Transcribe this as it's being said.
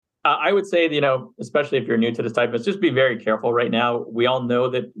I would say, especially if you're new to this type, is just be very careful right now. We all know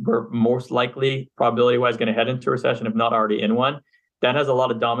that we're most likely, probability-wise, going to head into a recession, if not already in one. That has a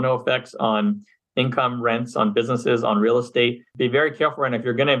lot of domino effects on income, rents, on businesses, on real estate. Be very careful. And if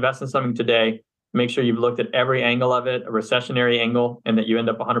you're going to invest in something today, make sure you've looked at every angle of it, a recessionary angle, and that you end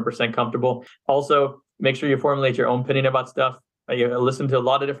up 100% comfortable. Also, make sure you formulate your own opinion about stuff. You listen to a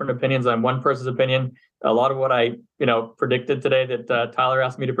lot of different opinions on one person's opinion. A lot of what I, predicted today that Tyler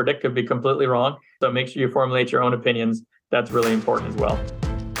asked me to predict could be completely wrong. So make sure you formulate your own opinions. That's really important as well.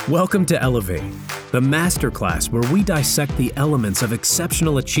 Welcome to Elevate, the masterclass where we dissect the elements of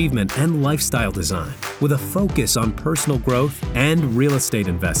exceptional achievement and lifestyle design with a focus on personal growth and real estate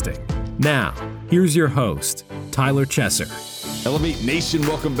investing. Now, here's your host, Tyler Chesser. Elevate Nation,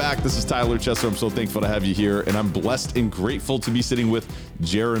 welcome back. This is Tyler Chesser. I'm so thankful to have you here, and I'm blessed and grateful to be sitting with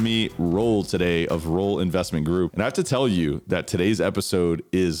Jeremy Roll today of Roll Investment Group. And I have to tell you that today's episode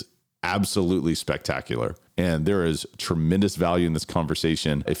is absolutely spectacular, and there is tremendous value in this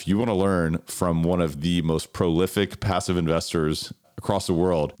conversation. If you want to learn from one of the most prolific passive investors across the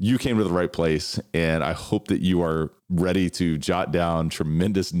world, you came to the right place, and I hope that you are ready to jot down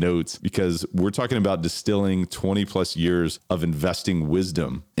tremendous notes, because we're talking about distilling 20 plus years of investing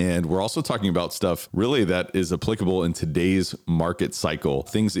wisdom. And we're also talking about stuff really that is applicable in today's market cycle,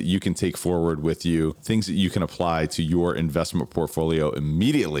 things that you can take forward with you, things that you can apply to your investment portfolio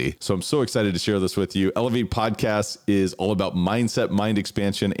immediately. So I'm so excited to share this with you. Elevate Podcast is all about mindset, mind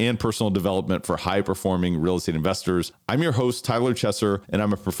expansion, and personal development for high performing real estate investors. I'm your host, Tyler Chesser, and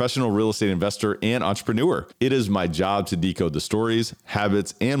I'm a professional real estate investor and entrepreneur. It is my job to decode the stories,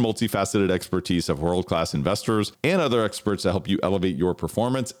 habits, and multifaceted expertise of world-class investors and other experts to help you elevate your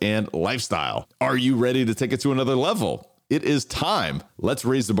performance and lifestyle. Are you ready to take it to another level? It is time. Let's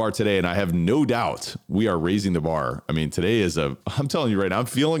raise the bar today. And I have no doubt we are raising the bar. I mean, today I'm telling you right now, I'm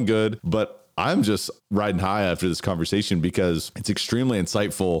feeling good, but I'm just riding high after this conversation because it's extremely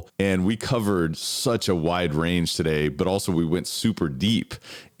insightful, and we covered such a wide range today, but also we went super deep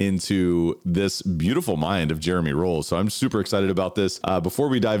into this beautiful mind of Jeremy Roll. So I'm super excited about this. Before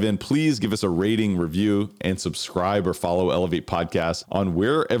we dive in, please give us a rating, review, and subscribe or follow Elevate Podcast on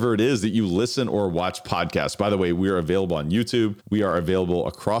wherever it is that you listen or watch podcasts. By the way, we are available on YouTube. We are available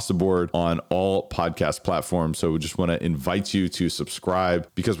across the board on all podcast platforms. So we just want to invite you to subscribe,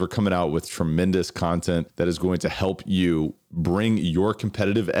 because we're coming out with tremendous content that is going to help you bring your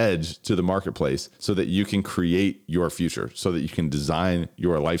competitive edge to the marketplace so that you can create your future, so that you can design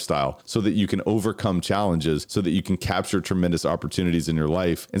your lifestyle, so that you can overcome challenges, so that you can capture tremendous opportunities in your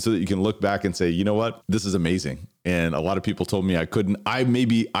life, and so that you can look back and say, you know what, this is amazing. And a lot of people told me I couldn't. I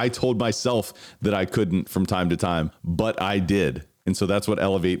told myself that I couldn't from time to time, but I did. And so that's what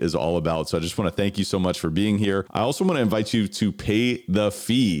Elevate is all about. So I just want to thank you so much for being here. I also want to invite you to pay the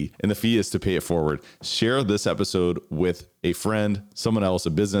fee, and the fee is to pay it forward. Share this episode with a friend, someone else,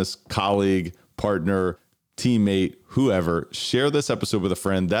 a business colleague, partner, teammate, whoever. Share this episode with a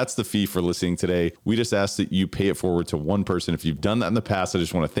friend. That's the fee for listening today. We just ask that you pay it forward to one person. If you've done that in the past, I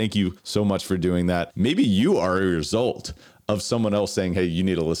just want to thank you so much for doing that. Maybe you are a result of someone else saying, hey, you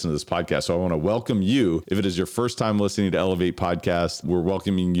need to listen to this podcast. So I want to welcome you. If it is your first time listening to Elevate Podcast, we're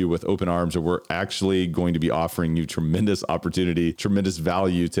welcoming you with open arms, and we're actually going to be offering you tremendous opportunity, tremendous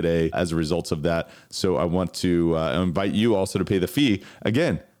value today as a result of that. So I want to invite you also to pay the fee.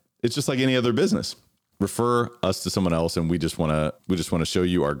 Again, it's just like any other business. Refer us to someone else, and we just want to show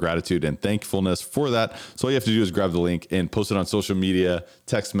you our gratitude and thankfulness for that. So all you have to do is grab the link and post it on social media,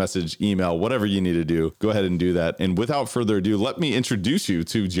 text message, email, whatever you need to do. Go ahead and do that. And without further ado, let me introduce you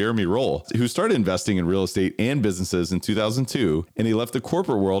to Jeremy Roll, who started investing in real estate and businesses in 2002, and he left the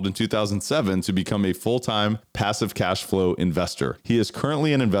corporate world in 2007 to become a full-time passive cash flow investor. He is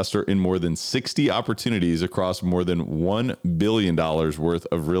currently an investor in more than 60 opportunities across more than $1 billion worth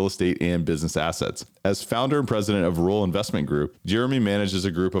of real estate and business assets. As founder and president of Roll Investment Group, Jeremy manages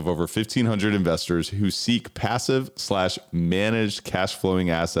a group of over 1,500 investors who seek passive/managed cash flowing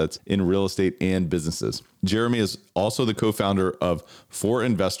assets in real estate and businesses. Jeremy is also the co-founder of For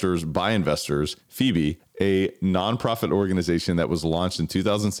Investors by Investors, Phoebe, a nonprofit organization that was launched in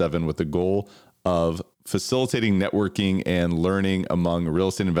 2007 with the goal of facilitating networking and learning among real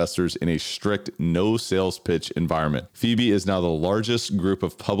estate investors in a strict no sales pitch environment. Phoebe is now the largest group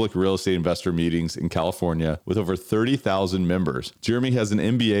of public real estate investor meetings in California with over 30,000 members. Jeremy has an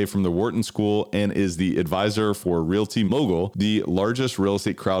MBA from the Wharton School and is the advisor for Realty Mogul, the largest real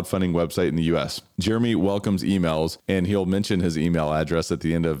estate crowdfunding website in the US. Jeremy welcomes emails, and he'll mention his email address at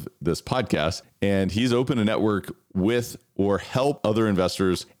the end of this podcast. And he's open to network with or help other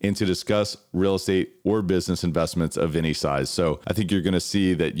investors and to discuss real estate or your business investments of any size. So I think you're going to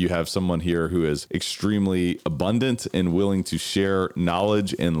see that you have someone here who is extremely abundant and willing to share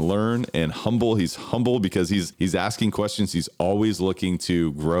knowledge and learn, and humble. He's humble because he's asking questions. He's always looking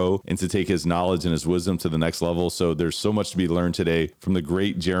to grow and to take his knowledge and his wisdom to the next level. So there's so much to be learned today from the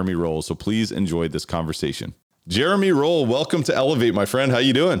great Jeremy Roll. So please enjoy this conversation. Jeremy Roll, welcome to Elevate, my friend. How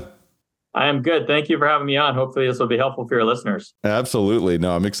you doing? I am good. Thank you for having me on. Hopefully this will be helpful for your listeners. Absolutely.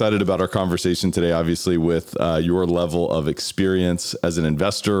 No, I'm excited about our conversation today, obviously, with your level of experience as an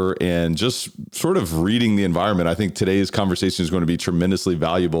investor and just sort of reading the environment. I think today's conversation is going to be tremendously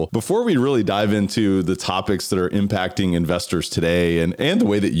valuable. Before we really dive into the topics that are impacting investors today and the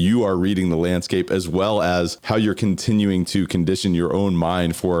way that you are reading the landscape, as well as how you're continuing to condition your own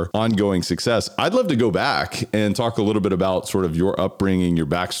mind for ongoing success, I'd love to go back and talk a little bit about sort of your upbringing, your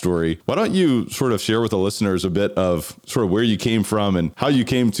backstory. Why don't you sort of share with the listeners a bit of sort of where you came from and how you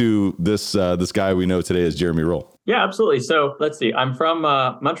came to this guy we know today as Jeremy Roll? Yeah, absolutely. So let's see. I'm from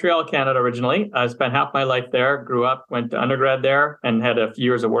Montreal, Canada originally. I spent half my life there, grew up, went to undergrad there, and had a few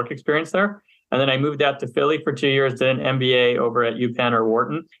years of work experience there. And then I moved out to Philly for 2 years, did an MBA over at UPenn or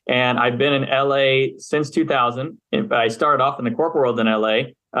Wharton. And I've been in LA since 2000. I started off in the corporate world in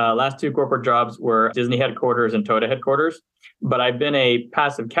LA. Last two corporate jobs were Disney headquarters and Toyota headquarters. But I've been a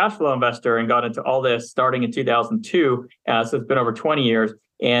passive cash flow investor and got into all this starting in 2002. So it's been over 20 years.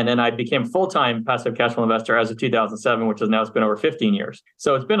 And then I became full-time passive cash flow investor as of 2007, which is now it's been over 15 years.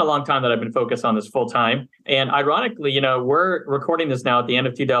 So it's been a long time that I've been focused on this full-time. And ironically, we're recording this now at the end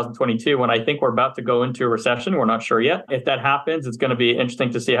of 2022 when I think we're about to go into a recession. We're not sure yet. If that happens, it's going to be interesting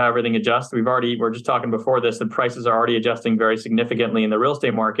to see how everything adjusts. We're just talking before this, the prices are already adjusting very significantly in the real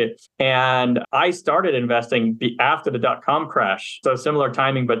estate market. And I started investing after the dot-com crash. So similar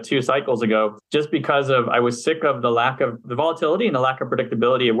timing, but 2 cycles ago, just because I was sick of the lack of the volatility and the lack of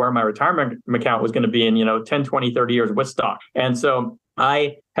predictability of where my retirement account was going to be in 10, 20, 30 years with stock. And so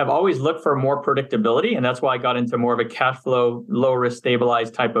I have always looked for more predictability. And that's why I got into more of a cash flow, low risk,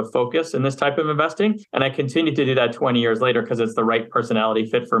 stabilized type of focus in this type of investing. And I continue to do that 20 years later because it's the right personality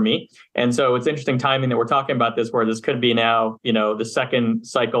fit for me. And so it's interesting timing that we're talking about this, where this could be now, the second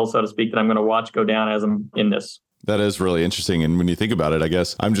cycle, so to speak, that I'm going to watch go down as I'm in this. That is really interesting. And when you think about it, I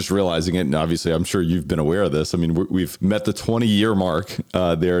guess I'm just realizing it. And obviously, I'm sure you've been aware of this. I mean, we've met the 20-year mark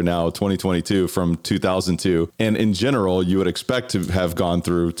there now, 2022 from 2002. And in general, you would expect to have gone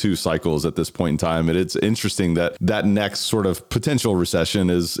through 2 cycles at this point in time. And it's interesting that next sort of potential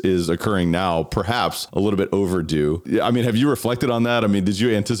recession is occurring now, perhaps a little bit overdue. I mean, have you reflected on that? I mean, did you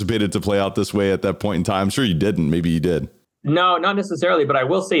anticipate it to play out this way at that point in time? I'm sure you didn't. Maybe you did. No, not necessarily, but I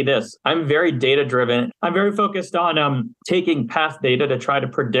will say this. I'm very data driven. I'm very focused on taking past data to try to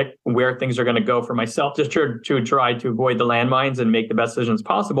predict where things are going to go for myself, just to try to avoid the landmines and make the best decisions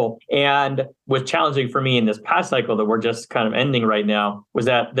possible. And what's challenging for me in this past cycle that we're just kind of ending right now was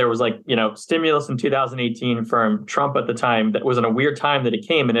that there was stimulus in 2018 from Trump at the time. That was in a weird time that it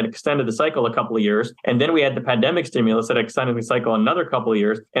came, and it extended the cycle a couple of years. And then we had the pandemic stimulus that extended the cycle another couple of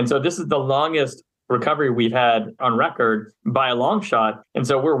years. And so this is the longest recovery we've had on record by a long shot. And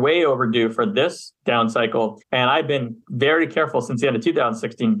so we're way overdue for this down cycle. And I've been very careful since the end of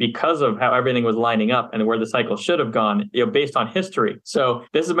 2016 because of how everything was lining up and where the cycle should have gone, based on history. So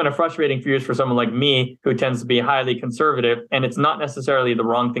this has been a frustrating few years for someone like me who tends to be highly conservative. And it's not necessarily the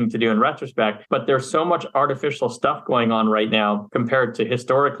wrong thing to do in retrospect, but there's so much artificial stuff going on right now compared to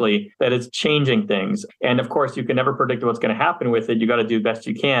historically that it's changing things. And of course, you can never predict what's going to happen with it. You got to do the best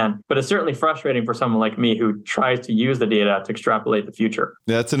you can. But it's certainly frustrating for someone like me who tries to use the data to extrapolate the future.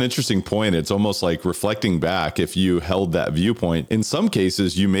 That's an interesting point. It's almost like reflecting back, if you held that viewpoint, in some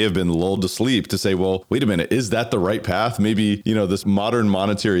cases, you may have been lulled to sleep to say, well, wait a minute, is that the right path? Maybe, this modern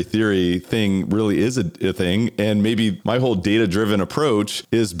monetary theory thing really is a thing. And maybe my whole data-driven approach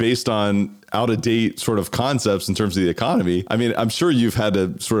is based on out-of-date sort of concepts in terms of the economy. I mean, I'm sure you've had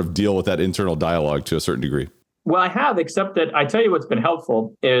to sort of deal with that internal dialogue to a certain degree. Well, I have, except that I tell you what's been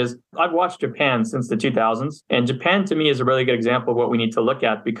helpful is I've watched Japan since the 2000s. And Japan, to me, is a really good example of what we need to look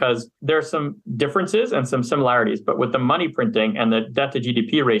at because there are some differences and some similarities. But with the money printing and the debt to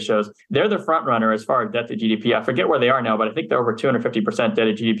GDP ratios, they're the front runner as far as debt to GDP. I forget where they are now, but I think they're over 250%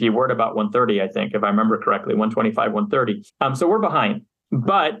 debt to GDP. We're at about 130, I think, if I remember correctly, 125, 130. So we're behind.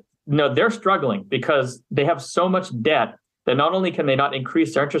 But no, they're struggling because they have so much debt that not only can they not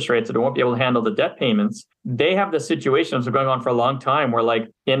increase their interest rates, so they won't be able to handle the debt payments, they have the situations that are going on for a long time where like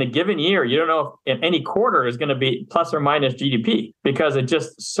in a given year, you don't know if in any quarter is going to be plus or minus GDP because it's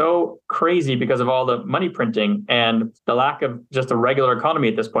just so crazy because of all the money printing and the lack of just a regular economy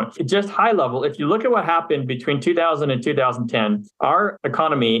at this point. Just high level, if you look at what happened between 2000 and 2010, our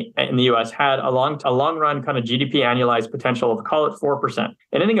economy in the US had a long run kind of GDP annualized potential of, call it 4%.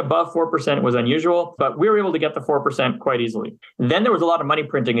 Anything above 4% was unusual, but we were able to get the 4% quite easily. Then there was a lot of money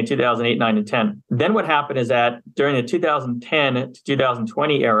printing in 2008, 9, and 10. Then what happened is that during the 2010 to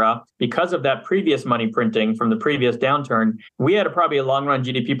 2020 era, because of that previous money printing from the previous downturn, we had probably a long run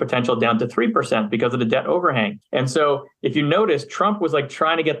GDP potential down to 3% because of the debt overhang. And so if you notice, Trump was like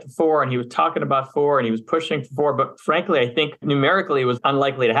trying to get to 4 and he was talking about 4 and he was pushing for 4. But frankly, I think numerically it was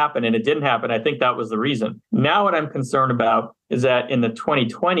unlikely to happen and it didn't happen. I think that was the reason. Now what I'm concerned about is that in the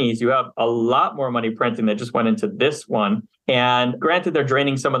 2020s, you have a lot more money printing that just went into this one. And granted, they're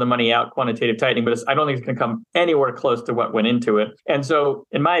draining some of the money out, quantitative tightening, but I don't think it's going to come anywhere close to what went into it. And so,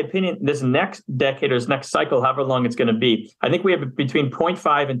 in my opinion, this next decade or this next cycle, however long it's going to be, I think we have between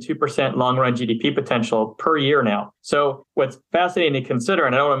 0.5 and 2% long-run GDP potential per year now. So what's fascinating to consider,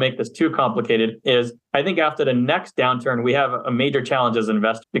 and I don't want to make this too complicated, is I think after the next downturn, we have a major challenge as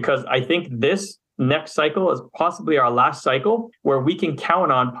investors because I think this next cycle is possibly our last cycle where we can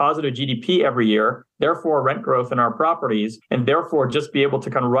count on positive GDP every year, therefore rent growth in our properties, and therefore just be able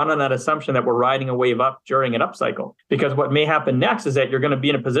to kind of run on that assumption that we're riding a wave up during an upcycle. Because what may happen next is that you're going to be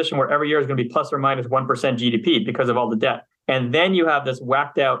in a position where every year is going to be plus or minus 1% GDP because of all the debt. And then you have this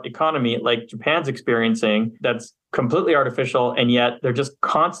whacked out economy like Japan's experiencing that's completely artificial, and yet they're just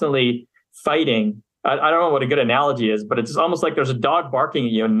constantly fighting. I don't know what a good analogy is, but it's almost like there's a dog barking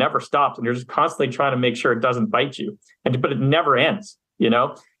at you and never stops. And you're just constantly trying to make sure it doesn't bite you. But it never ends,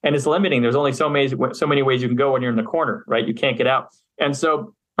 and it's limiting. There's only so many ways you can go when you're in the corner, right? You can't get out. And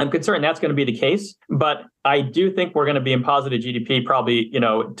so I'm concerned that's going to be the case. But I do think we're going to be in positive GDP, probably,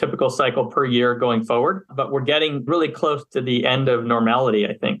 typical cycle per year going forward. But we're getting really close to the end of normality,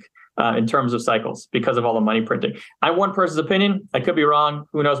 I think. In terms of cycles because of all the money printing. I'm one person's opinion. I could be wrong.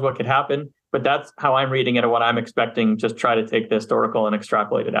 Who knows what could happen? But that's how I'm reading it and what I'm expecting. Just try to take the historical and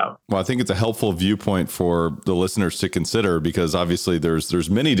extrapolate it out. Well, I think it's a helpful viewpoint for the listeners to consider because obviously there's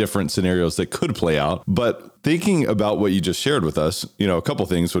many different scenarios that could play out. But thinking about what you just shared with us, a couple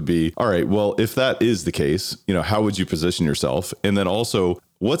things would be, all right, well, if that is the case, how would you position yourself? And then also,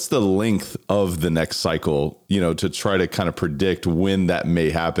 what's the length of the next cycle, to try to kind of predict when that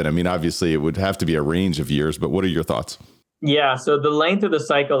may happen? I mean, obviously, it would have to be a range of years, but what are your thoughts? Yeah, so the length of the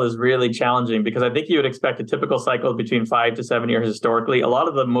cycle is really challenging because I think you would expect a typical cycle between 5 to 7 years historically. A lot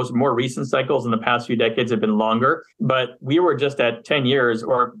of the more recent cycles in the past few decades have been longer, but we were just at 10 years,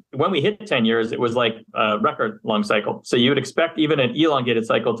 or when we hit 10 years, it was like a record long cycle. So you would expect even an elongated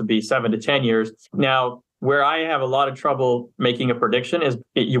cycle to be 7 to 10 years. Now, where I have a lot of trouble making a prediction is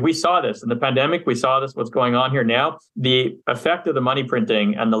we saw this in the pandemic. We saw this, what's going on here now. The effect of the money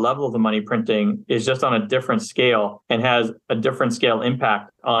printing and the level of the money printing is just on a different scale and has a different scale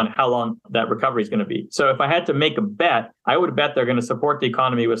impact on how long that recovery is going to be. So if I had to make a bet, I would bet they're going to support the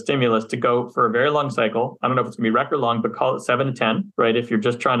economy with stimulus to go for a very long cycle. I don't know if it's going to be record long, but call it 7 to 10, right? If you're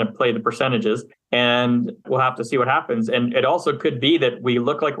just trying to play the percentages. And we'll have to see what happens. And it also could be that we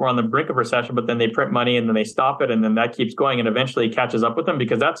look like we're on the brink of recession, but then they print money and then they stop it. And then that keeps going and eventually catches up with them,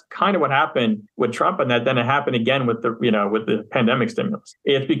 because that's kind of what happened with Trump. And then it happened again with the pandemic stimulus.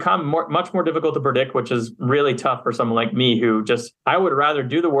 It's become much more difficult to predict, which is really tough for someone like me who I would rather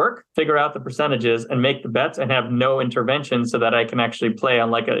do the work, figure out the percentages and make the bets and have no intervention so that I can actually play on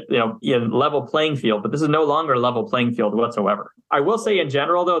like a level playing field. But this is no longer a level playing field whatsoever. I will say in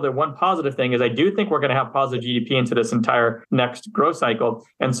general, though, the one positive thing is I do think we're going to have positive GDP into this entire next growth cycle.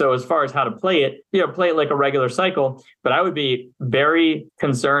 And so as far as how to play it, play it like a regular cycle. But I would be very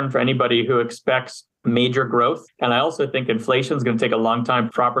concerned for anybody who expects major growth. And I also think inflation is going to take a long time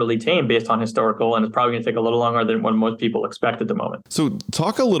to properly tame based on historical, and it's probably going to take a little longer than what most people expect at the moment. So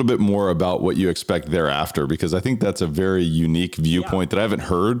talk a little bit more about what you expect thereafter, because I think that's a very unique viewpoint that I haven't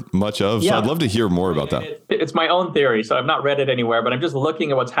heard much of. So I'd love to hear more about that. It's my own theory, so I've not read it anywhere, but I'm just looking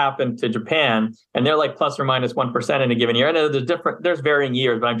at what's happened to Japan, and they're like plus or minus 1% in a given year. I know there's varying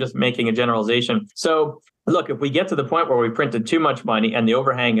years, but I'm just making a generalization. So look, if we get to the point where we printed too much money and the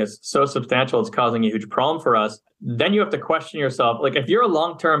overhang is so substantial, it's causing a huge problem for us, then you have to question yourself. Like if you're a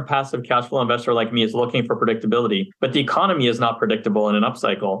long-term passive cash flow investor like me is looking for predictability, but the economy is not predictable in an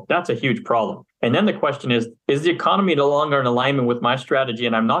upcycle, that's a huge problem. And then the question is the economy no longer in alignment with my strategy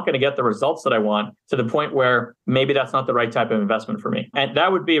and I'm not going to get the results that I want to the point where maybe that's not the right type of investment for me? And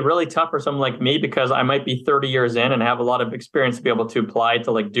that would be really tough for someone like me because I might be 30 years in and have a lot of experience to be able to apply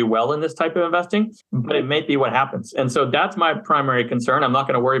to like do well in this type of investing, but it may be what happens. And so that's my primary concern. I'm not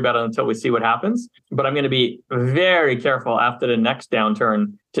going to worry about it until we see what happens, but I'm going to be very careful after the next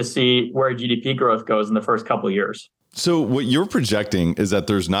downturn to see where GDP growth goes in the first couple of years. So what you're projecting is that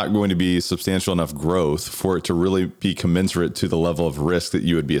there's not going to be substantial enough growth for it to really be commensurate to the level of risk that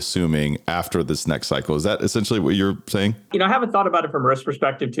you would be assuming after this next cycle. Is that essentially what you're saying? I haven't thought about it from a risk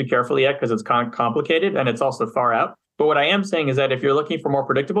perspective too carefully yet because it's complicated and it's also far out. But what I am saying is that if you're looking for more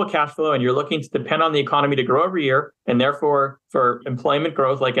predictable cash flow and you're looking to depend on the economy to grow every year, and therefore for employment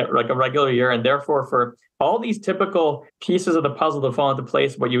growth like a regular year, and therefore for all these typical pieces of the puzzle to fall into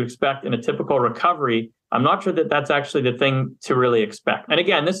place, what you would expect in a typical recovery, I'm not sure that that's actually the thing to really expect. And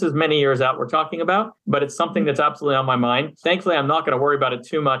again, this is many years out we're talking about, but it's something that's absolutely on my mind. Thankfully, I'm not going to worry about it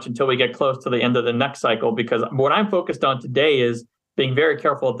too much until we get close to the end of the next cycle, because what I'm focused on today is being very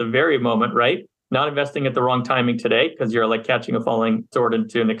careful at the very moment, right? Not investing at the wrong timing today because you're like catching a falling sword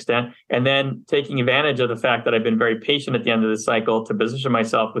to an extent, and then taking advantage of the fact that I've been very patient at the end of this cycle to position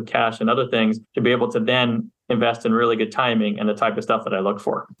myself with cash and other things to be able to then invest in really good timing and the type of stuff that I look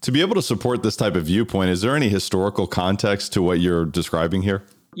for. To be able to support this type of viewpoint, is there any historical context to what you're describing here?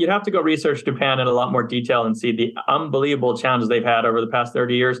 You'd have to go research Japan in a lot more detail and see the unbelievable challenges they've had over the past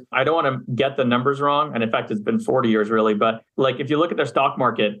 30 years. I don't want to get the numbers wrong. And in fact, it's been 40 years really. But like if you look at their stock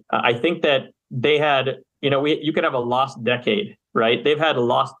market, I think that they had, you could have a lost decade, right? They've had a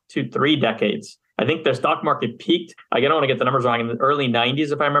lost 2-3 decades. I think their stock market peaked, I don't want to get the numbers wrong, in the early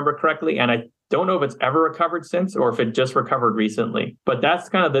 90s, if I remember correctly. And I don't know if it's ever recovered since or if it just recovered recently. But that's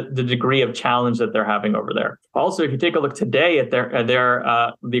kind of the degree of challenge that they're having over there. Also, if you take a look today at their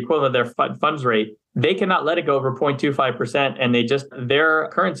the equivalent of their funds rate, they cannot let it go over 0.25%. And their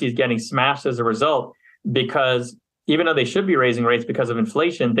currency is getting smashed as a result because even though they should be raising rates because of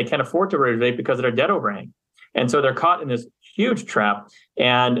inflation, they can't afford to raise rates because of their debt overhang. And so they're caught in this huge trap.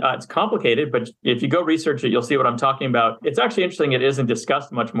 And it's complicated, but if you go research it, you'll see what I'm talking about. It's actually interesting. It isn't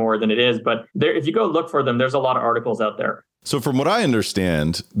discussed much more than it is, but if you go look for them, there's a lot of articles out there. So from what I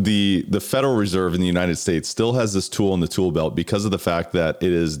understand, the Federal Reserve in the United States still has this tool in the tool belt because of the fact that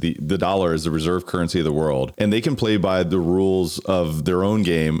it is the dollar is the reserve currency of the world, and they can play by the rules of their own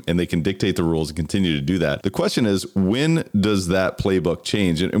game and they can dictate the rules and continue to do that. The question is, when does that playbook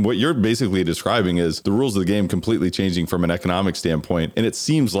change? And what you're basically describing is the rules of the game completely changing from an economic standpoint. And it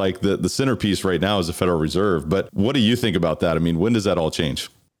seems like the centerpiece right now is the Federal Reserve. But what do you think about that? I mean, when does that all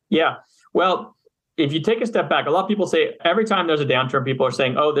change? Yeah, well, if you take a step back, a lot of people say every time there's a downturn, people are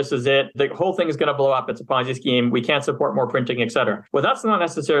saying, oh, this is it. The whole thing is going to blow up. It's a Ponzi scheme. We can't support more printing, et cetera. Well, that's not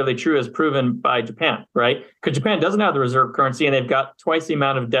necessarily true as proven by Japan, right? Because Japan doesn't have the reserve currency and they've got twice the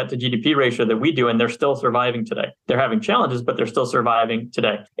amount of debt to GDP ratio that we do. And they're still surviving today. They're having challenges, but they're still surviving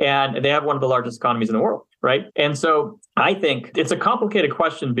today. And they have one of the largest economies in the world, right? And so I think it's a complicated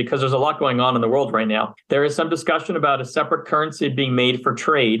question because there's a lot going on in the world right now. There is some discussion about a separate currency being made for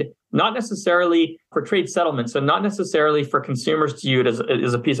trade, not necessarily for trade settlement, so not necessarily for consumers to use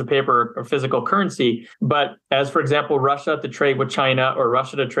as a piece of paper or physical currency, but as, for example, Russia to trade with China or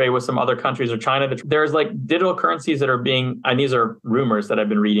Russia to trade with some other countries or China. There's like digital currencies that are being, and these are rumors that I've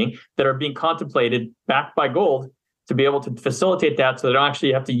been reading, that are being contemplated backed by gold to be able to facilitate that so they don't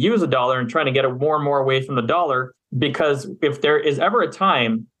actually have to use a dollar and trying to get it more and more away from the dollar. Because if there is ever a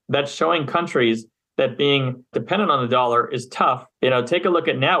time that's showing countries that being dependent on the dollar is tough, take a look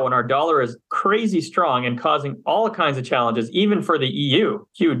at now when our dollar is crazy strong and causing all kinds of challenges, even for the EU,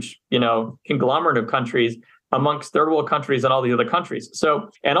 huge, conglomerate of countries amongst third world countries and all the other countries. So,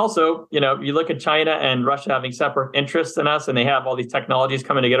 and also, you look at China and Russia having separate interests in us, and they have all these technologies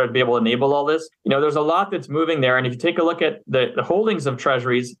coming together to be able to enable all this. There's a lot that's moving there. And if you take a look at the holdings of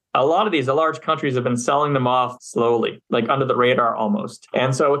treasuries, a lot of these large countries have been selling them off slowly, like under the radar almost.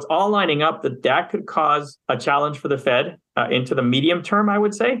 And so it's all lining up that could cause a challenge for the Fed into the medium term, I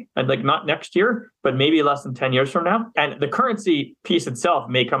would say, and like not next year, but maybe less than 10 years from now. And the currency piece itself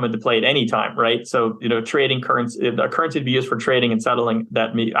may come into play at any time, right? So, trading currency, the currency to be used for trading and settling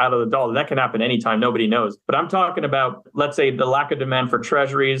that out of the dollar, that can happen anytime. Nobody knows. But I'm talking about, let's say, the lack of demand for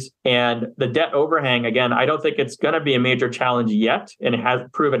treasuries and the debt overhang. Again, I don't think it's going to be a major challenge yet, and it has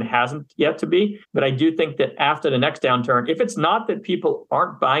proven hasn't yet to be. But I do think that after the next downturn, if it's not that people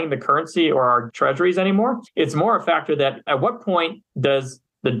aren't buying the currency or our treasuries anymore, it's more a factor that at what point does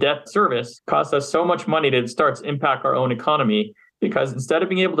the debt service costs us so much money that it starts to impact our own economy, because instead of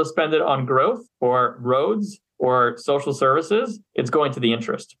being able to spend it on growth or roads or social services, it's going to the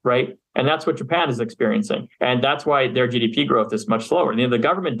interest, right? And that's what Japan is experiencing. And that's why their GDP growth is much slower. The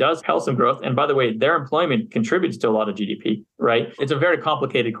government does help some growth. And by the way, their employment contributes to a lot of GDP, right? It's a very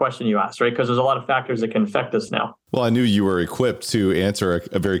complicated question you asked, right? Because there's a lot of factors that can affect us now. Well, I knew you were equipped to answer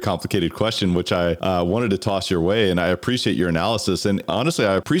a very complicated question, which I wanted to toss your way. And I appreciate your analysis. And honestly,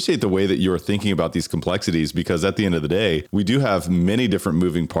 I appreciate the way that you're thinking about these complexities, because at the end of the day, we do have many different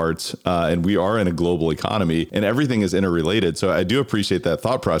moving parts, and we are in a global economy and everything is interrelated. So I do appreciate that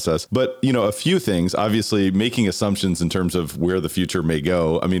thought process. But, a few things, obviously making assumptions in terms of where the future may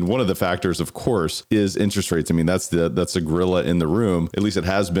go. I mean, one of the factors, of course, is interest rates. I mean, that's the gorilla in the room. At least it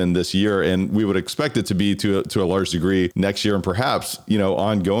has been this year. And we would expect it to be to a large degree next year, and perhaps,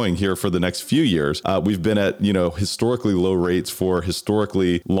 ongoing here for the next few years. We've been at, historically low rates for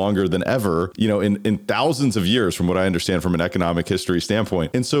historically longer than ever, in thousands of years, from what I understand from an economic history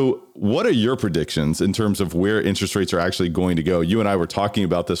standpoint. And so what are your predictions in terms of where interest rates are actually going to go? You and I were talking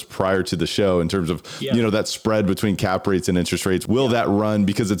about this prior to the show in terms of, that spread between cap rates and interest rates. Will that run?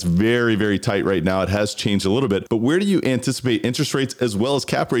 Because it's very, very tight right now. It has changed a little bit, but where do you anticipate interest rates as well as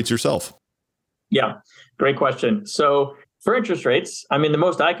cap rates yourself? Yeah, great question. So for interest rates, I mean, the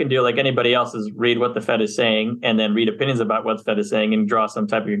most I can do, like anybody else, is read what the Fed is saying and then read opinions about what the Fed is saying and draw some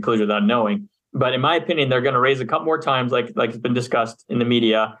type of conclusion without knowing. But in my opinion, they're going to raise a couple more times, like it's been discussed in the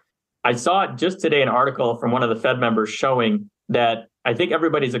media. I saw just today an article from one of the Fed members showing that I think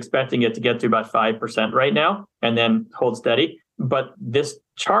everybody's expecting it to get to about 5% right now and then hold steady. But this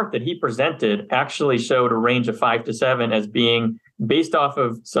chart that he presented actually showed a range of 5 to 7 as being based off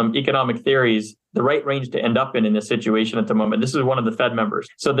of some economic theories, the right range to end up in this situation at the moment. This is one of the Fed members.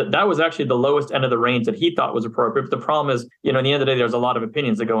 So that was actually the lowest end of the range that he thought was appropriate. But the problem is, in the end of the day, there's a lot of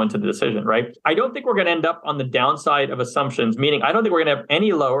opinions that go into the decision, right? I don't think we're going to end up on the downside of assumptions, meaning I don't think we're going to have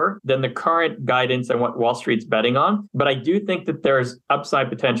any lower than the current guidance and what Wall Street's betting on. But I do think that there's upside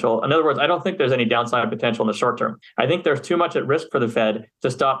potential. In other words, I don't think there's any downside potential in the short term. I think there's too much at risk for the Fed to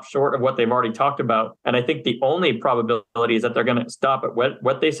stop short of what they've already talked about. And I think the only probability is that they're going to stop at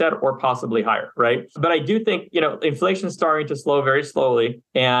what they said or possibly higher, right? But I do think, inflation is starting to slow very slowly.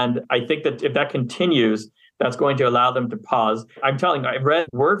 And I think that if that continues, that's going to allow them to pause. I'm telling you, I've read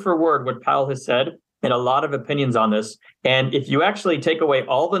word for word what Powell has said and a lot of opinions on this. And if you actually take away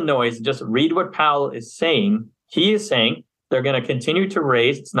all the noise, just read what Powell is saying, he is saying they're going to continue to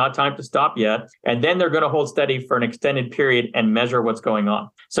raise. It's not time to stop yet. And then they're going to hold steady for an extended period and measure what's going on.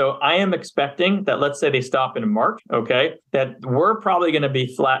 So I am expecting that, let's say they stop in March, okay, that we're probably going to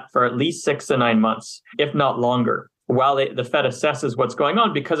be flat for at least 6 to 9 months, if not longer, while the Fed assesses what's going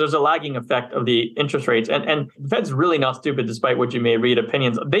on, because there's a lagging effect of the interest rates. And the Fed's really not stupid, despite what you may read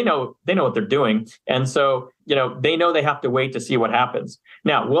opinions. They know what they're doing. And so, they know they have to wait to see what happens.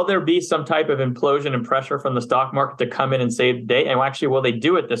 Now, will there be some type of implosion and pressure from the stock market to come in and save the day? And actually, will they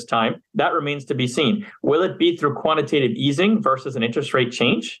do it this time? That remains to be seen. Will it be through quantitative easing versus an interest rate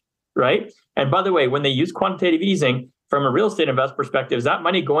change, right? And by the way, when they use quantitative easing, from a real estate investor perspective, is that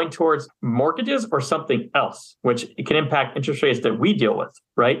money going towards mortgages or something else, which it can impact interest rates that we deal with,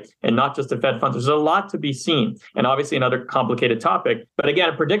 right? And not just the Fed funds. There's a lot to be seen, and obviously another complicated topic. But again,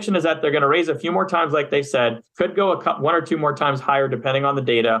 a prediction is that they're going to raise a few more times, like they said, could go one or two more times higher depending on the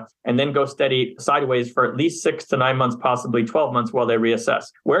data, and then go steady sideways for at least 6 to 9 months, possibly 12 months while they reassess.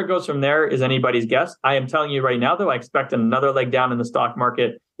 Where it goes from there is anybody's guess. I am telling you right now, though, I expect another leg down in the stock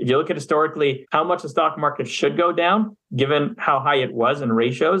market. If you look at historically how much the stock market should go down, given how high it was in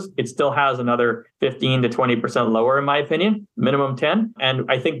ratios, it still has another 15 to 20% lower, in my opinion, minimum 10. And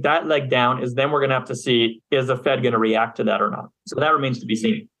I think that leg down is then we're going to have to see, is the Fed going to react to that or not? So that remains to be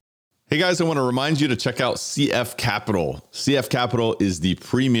seen. Hey guys, I want to remind you to check out CF Capital. CF Capital is the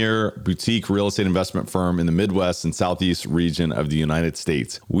premier boutique real estate investment firm in the Midwest and Southeast region of the United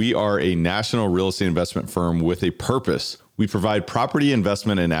States. We are a national real estate investment firm with a purpose. We provide property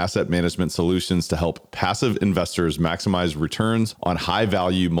investment and asset management solutions to help passive investors maximize returns on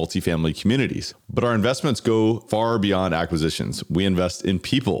high-value multifamily communities. But our investments go far beyond acquisitions. We invest in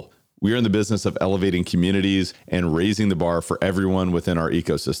people. We are in the business of elevating communities and raising the bar for everyone within our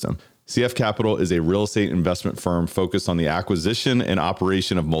ecosystem. CF Capital is a real estate investment firm focused on the acquisition and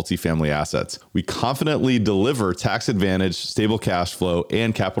operation of multifamily assets. We confidently deliver tax advantage, stable cash flow,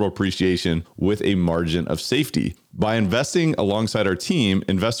 and capital appreciation with a margin of safety. By investing alongside our team,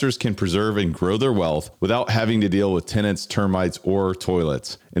 investors can preserve and grow their wealth without having to deal with tenants, termites, or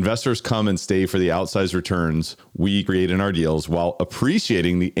toilets. Investors come and stay for the outsized returns we create in our deals while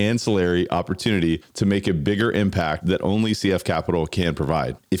appreciating the ancillary opportunity to make a bigger impact that only CF Capital can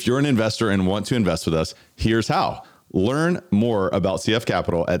provide. If you're an investor and want to invest with us, here's how. Learn more about CF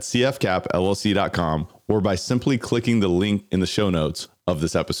Capital at cfcapllc.com or by simply clicking the link in the show notes of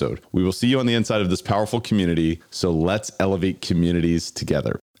this episode. We will see you on the inside of this powerful community, so let's elevate communities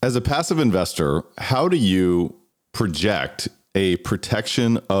together. As a passive investor, how do you project a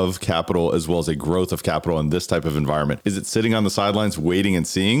protection of capital as well as a growth of capital in this type of environment? Is it sitting on the sidelines waiting and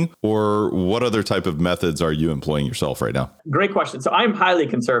seeing, or what other type of methods are you employing yourself right now? Great question. So I'm highly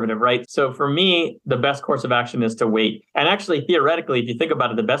conservative, right? So for me, the best course of action is to wait. And actually, theoretically, if you think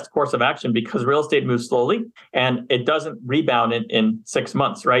about it, the best course of action, because real estate moves slowly and it doesn't rebound in 6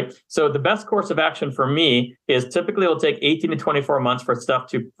 months, right? So the best course of action for me is typically it'll take 18 to 24 months for stuff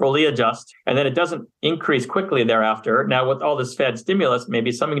to fully adjust. And then it doesn't increase quickly thereafter. Now, with all this Fed stimulus,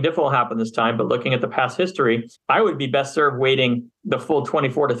 maybe something different will happen this time, but looking at the past history, I would be best served waiting the full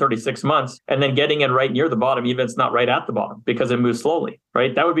 24 to 36 months and then getting in right near the bottom, even if it's not right at the bottom, because it moves slowly,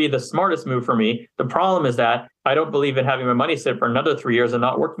 right? That would be the smartest move for me. The problem is that I don't believe in having my money sit for another 3 years and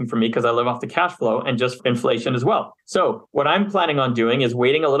not working for me because I live off the cash flow and just inflation as well. So what I'm planning on doing is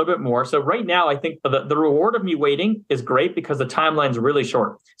waiting a little bit more. So right now, I think the reward of me waiting is great because the timeline's really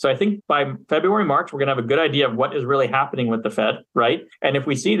short. So I think by February, March, we're going to have a good idea of what is really happening with the Fed, right? And if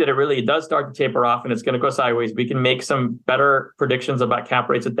we see that it really does start to taper off and it's going to go sideways, we can make some better predictions about cap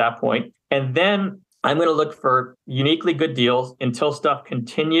rates at that point. And then I'm going to look for uniquely good deals until stuff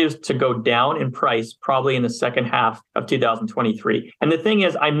continues to go down in price, probably in the second half of 2023. And the thing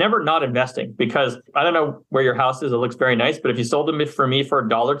is, I'm never not investing because I don't know where your house is. It looks very nice. But if you sold them for me for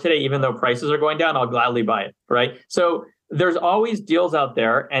 $1 today, even though prices are going down, I'll gladly buy it, right? So there's always deals out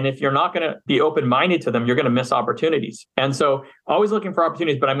there. And if you're not going to be open-minded to them, you're going to miss opportunities. And so always looking for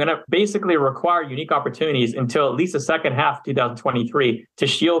opportunities, but I'm going to basically require unique opportunities until at least the second half of 2023 to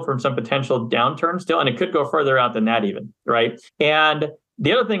shield from some potential downturn still. And it could go further out than that even, right? And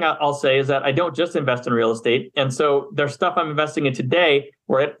the other thing I'll say is that I don't just invest in real estate. And so there's stuff I'm investing in today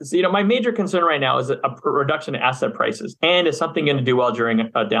where, my major concern right now is a reduction in asset prices. And is something going to do well during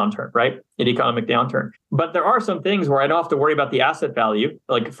a downturn, right? An economic downturn. But there are some things where I don't have to worry about the asset value.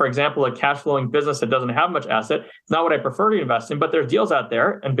 Like, for example, a cash flowing business that doesn't have much asset. It's not what I prefer to invest in, but there's deals out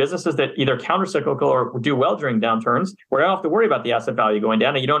there and businesses that either counter-cyclical or do well during downturns where I don't have to worry about the asset value going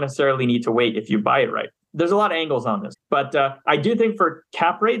down. And you don't necessarily need to wait if you buy it right. There's a lot of angles on this, but I do think for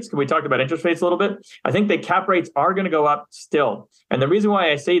cap rates, we talked about interest rates a little bit. I think that cap rates are going to go up still. And the reason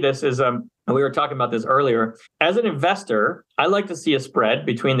why I say this is, and we were talking about this earlier, as an investor, I like to see a spread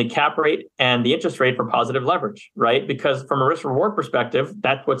between the cap rate and the interest rate for positive leverage, right? Because from a risk reward perspective,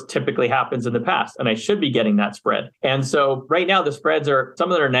 that's what typically happens in the past. And I should be getting that spread. And so right now the spreads are,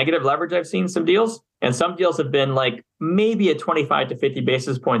 some of them are negative leverage. I've seen some deals. And some deals have been like maybe a 25 to 50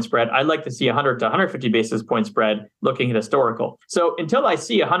 basis point spread. I'd like to see 100 to 150 basis point spread looking at historical. So until I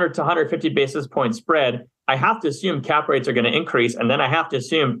see 100 to 150 basis point spread, I have to assume cap rates are going to increase. And then I have to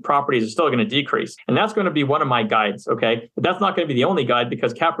assume properties are still going to decrease. And that's going to be one of my guides. Okay. But that's not going to be the only guide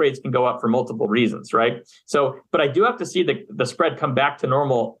because cap rates can go up for multiple reasons. Right. So, but I do have to see the spread come back to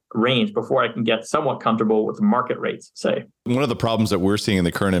normal range before I can get somewhat comfortable with market rates, say. One of the problems that we're seeing in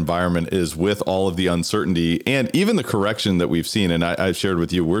the current environment is with all of the uncertainty and even the correction that we've seen. And I shared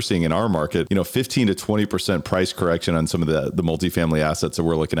with you, we're seeing in our market, 15 to 20% price correction on some of the multifamily assets that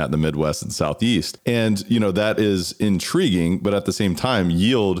we're looking at in the Midwest and Southeast. And, that is intriguing, but at the same time,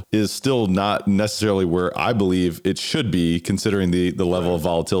 yield is still not necessarily where I believe it should be considering the level of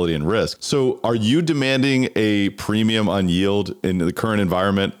volatility and risk. So are you demanding a premium on yield in the current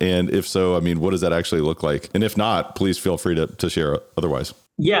environment? And if so, what does that actually look like? And if not, please feel free to share otherwise.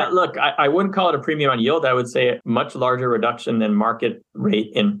 Yeah, look, I wouldn't call it a premium on yield. I would say a much larger reduction than market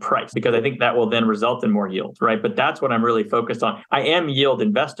rate in price, because I think that will then result in more yield, right? But that's what I'm really focused on. I am a yield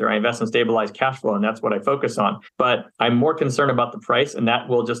investor. I invest in stabilized cash flow, and that's what I focus on. But I'm more concerned about the price, and that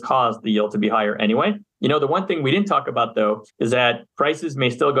will just cause the yield to be higher anyway. The one thing we didn't talk about, though, is that prices may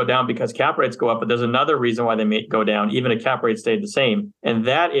still go down because cap rates go up, but there's another reason why they may go down, even if cap rates stayed the same. And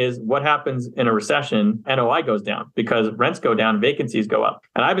that is what happens in a recession. NOI goes down because rents go down, vacancies go up.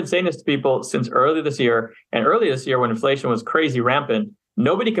 And I've been saying this to people since early this year. And early this year, when inflation was crazy rampant,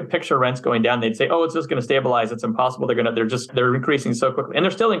 nobody could picture rents going down. They'd say, oh, it's just going to stabilize. It's impossible. They're increasing so quickly. And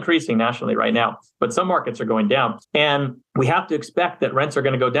they're still increasing nationally right now, but some markets are going down. And we have to expect that rents are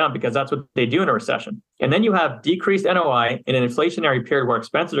going to go down because that's what they do in a recession. And then you have decreased NOI in an inflationary period where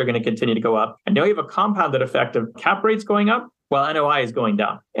expenses are going to continue to go up. And now you have a compounded effect of cap rates going up while NOI is going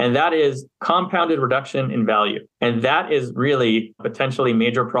down. And that is compounded reduction in value. And that is really a potentially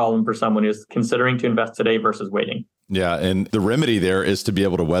major problem for someone who's considering to invest today versus waiting. Yeah. And the remedy there is to be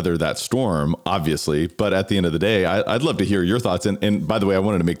able to weather that storm, obviously. But at the end of the day, I'd love to hear your thoughts. And by the way, I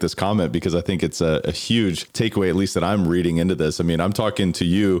wanted to make this comment because I think it's a huge takeaway, at least that I'm reading into this. I mean, I'm talking to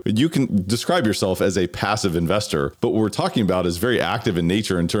you. You can describe yourself as a passive investor, but what we're talking about is very active in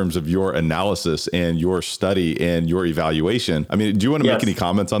nature in terms of your analysis and your study and your evaluation. I mean, do you want to make any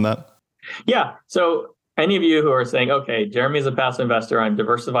comments on that? Yeah. So any of you who are saying, okay, Jeremy's a passive investor, I'm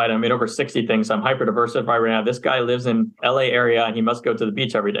diversified, I made over 60 things, I'm hyper diversified right now. This guy lives in LA area and he must go to the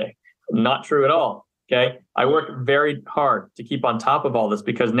beach every day. Not true at all. Okay. I work very hard to keep on top of all this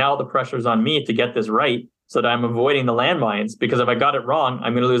because now the pressure's on me to get this right so that I'm avoiding the landmines, because if I got it wrong,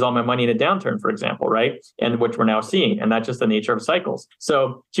 I'm going to lose all my money in a downturn, for example, right? And which we're now seeing. And that's just the nature of cycles.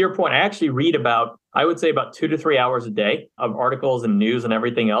 So to your point, I actually read about, I would say about 2 to 3 hours a day of articles and news and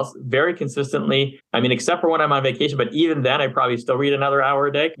everything else very consistently. I mean, except for when I'm on vacation, but even then I probably still read another hour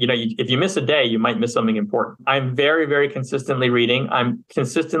a day. If you miss a day, you might miss something important. I'm very, very consistently reading. I'm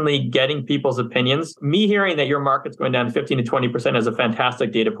consistently getting people's opinions. Me hearing that your market's going down 15 to 20% is a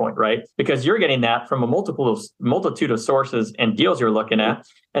fantastic data point, right? Because you're getting that from a multitude of sources and deals you're looking at.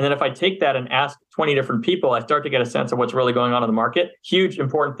 And then if I take that and ask 20 different people, I start to get a sense of what's really going on in the market. Huge,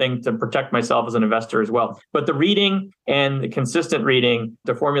 important thing to protect myself as an investor as well. But the reading and the consistent reading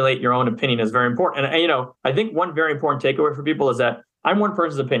to formulate your own opinion is very important. And, I think one very important takeaway for people is that I'm one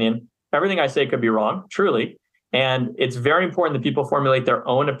person's opinion. Everything I say could be wrong, truly. And it's very important that people formulate their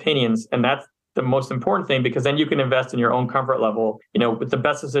own opinions. And that's the most important thing, because then you can invest in your own comfort level, with the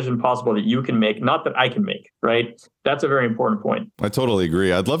best decision possible that you can make, not that I can make, right? That's a very important point. I totally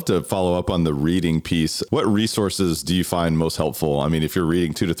agree. I'd love to follow up on the reading piece. What resources do you find most helpful? I mean, if you're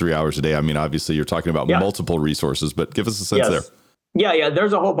reading 2 to 3 hours a day, I mean, obviously you're talking about multiple resources, but give us a sense there. Yeah.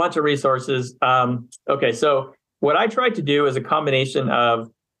 There's a whole bunch of resources. Okay. So what I tried to do is a combination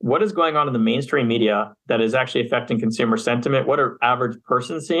of what is going on in the mainstream media that is actually affecting consumer sentiment. What are average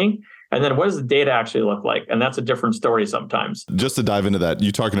persons seeing? And then what does the data actually look like? And that's a different story sometimes. Just to dive into that,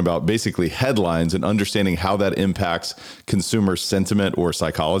 you're talking about basically headlines and understanding how that impacts consumer sentiment or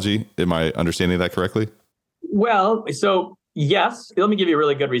psychology. Am I understanding that correctly? Well, so yes. Let me give you a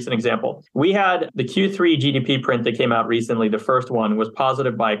really good recent example. We had the Q3 GDP print that came out recently. The first one was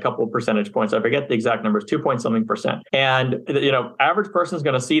positive by a couple of percentage points. I forget the exact numbers, 2-point-something%. And, average person is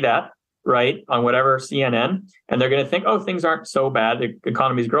going to see that, right, on whatever CNN, and they're going to think, oh, things aren't so bad. The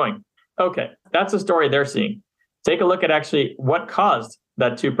economy is growing. Okay, that's the story they're seeing. Take a look at actually what caused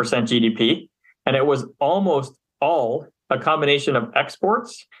that 2% GDP. And it was almost all a combination of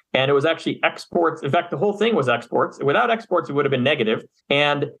exports. And it was actually exports. In fact, the whole thing was exports. Without exports, it would have been negative.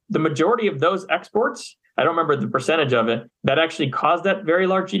 And the majority of those exports, I don't remember the percentage of it, that actually caused that very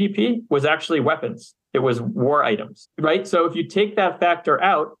large GDP was actually weapons. It was war items, right? So if you take that factor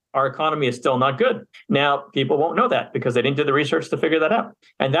out, our economy is still not good. Now, people won't know that because they didn't do the research to figure that out.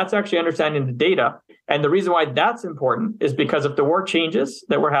 And that's actually understanding the data. And the reason why that's important is because if the war changes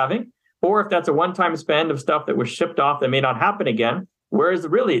that we're having, or if that's a one-time spend of stuff that was shipped off that may not happen again, where is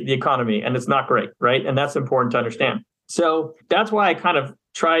really the economy? And it's not great, right? And that's important to understand. So that's why I kind of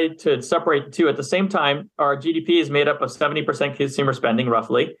try to separate the two. At the same time, our GDP is made up of 70% consumer spending,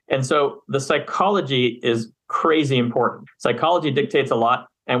 roughly. And so the psychology is crazy important. Psychology dictates a lot.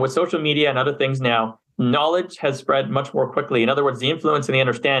 And with social media and other things now, knowledge has spread much more quickly. In other words, the influence and the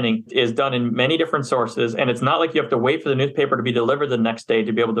understanding is done in many different sources. And it's not like you have to wait for the newspaper to be delivered the next day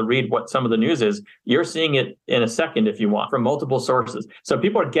to be able to read what some of the news is. You're seeing it in a second, if you want, from multiple sources. So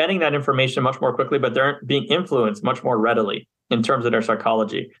people are getting that information much more quickly, but they're being influenced much more readily in terms of their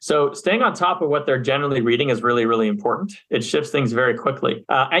psychology. So staying on top of what they're generally reading is really, really important. It shifts things very quickly.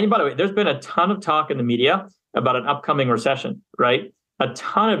 And by the way, there's been a ton of talk in the media about an upcoming recession, right? A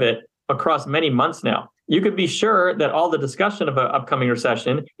ton of it across many months now. You could be sure that all the discussion of an upcoming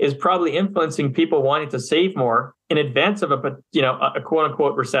recession is probably influencing people wanting to save more in advance of a quote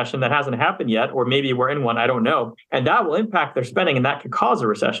unquote recession that hasn't happened yet, or maybe we're in one, I don't know. And that will impact their spending, and that could cause a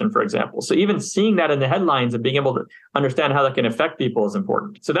recession, for example. So even seeing that in the headlines and being able to understand how that can affect people is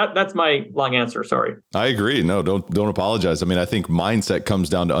important. So that's my long answer. Sorry. I agree. No, don't apologize. I mean, I think mindset comes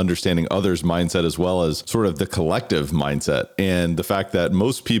down to understanding others' mindset as well as sort of the collective mindset. And the fact that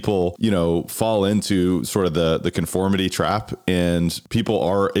most people, fall into sort of the conformity trap, and people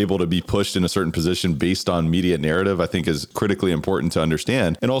are able to be pushed in a certain position based on media narrative, I think is critically important to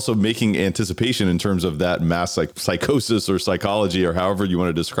understand. And also making anticipation in terms of that mass psychosis or psychology or however you want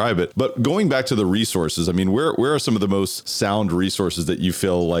to describe it. But going back to the resources, I mean, where are some of the most sound resources that you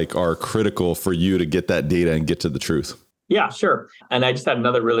feel like are critical for you to get that data and get to the truth? Yeah, sure. And I just had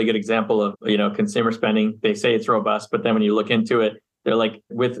another really good example of, consumer spending. They say it's robust, but then when you look into it, they're like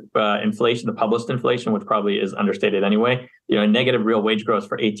with inflation, the published inflation, which probably is understated anyway, negative real wage growth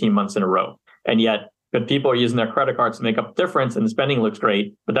for 18 months in a row. And yet, but people are using their credit cards to make up the difference, and the spending looks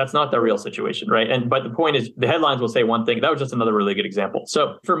great, but that's not the real situation, right? But the point is, the headlines will say one thing. That was just another really good example.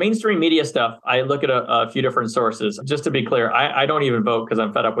 So for mainstream media stuff, I look at a few different sources. Just to be clear, I don't even vote because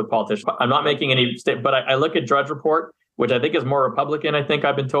I'm fed up with politicians. I'm not making any statement, but I look at Drudge Report, which I think is more Republican, I think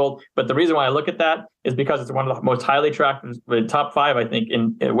I've been told. But the reason why I look at that is because it's one of the most highly tracked, the top 5, I think,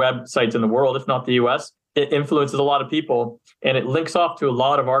 in websites in the world, if not the US. It influences a lot of people, and it links off to a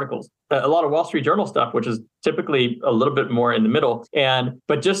lot of articles, a lot of Wall Street Journal stuff, which is typically a little bit more in the middle.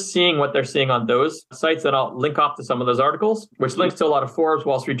 But just seeing what they're seeing on those sites, then I'll link off to some of those articles, which links to a lot of Forbes,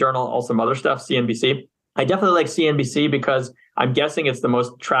 Wall Street Journal, all some other stuff, CNBC. I definitely like CNBC because I'm guessing it's the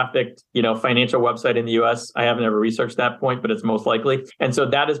most trafficked, financial website in the US. I haven't ever researched that point, but it's most likely. And so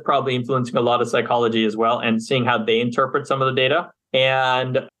that is probably influencing a lot of psychology as well, and seeing how they interpret some of the data.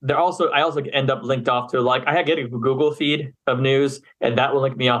 And I also end up linked off to I get a Google feed of news, and that will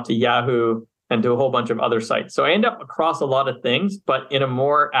link me off to Yahoo and to a whole bunch of other sites. So I end up across a lot of things, but in a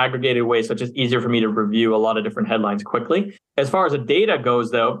more aggregated way. So it's just easier for me to review a lot of different headlines quickly. As far as the data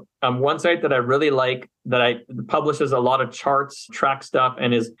goes, though, one site that I really like that publishes a lot of charts, track stuff,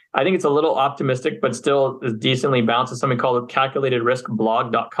 and I think it's a little optimistic, but still is decently balanced, is something called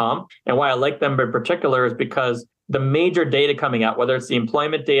calculatedriskblog.com. And why I like them in particular is because the major data coming out, whether it's the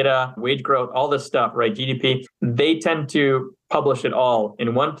employment data, wage growth, all this stuff, right, GDP, they tend to publish it all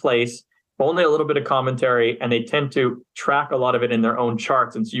in one place, only a little bit of commentary, and they tend to track a lot of it in their own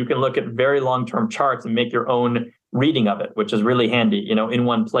charts. And so you can look at very long-term charts and make your own reading of it, which is really handy, in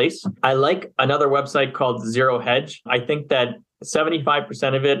one place. I like another website called Zero Hedge. I think that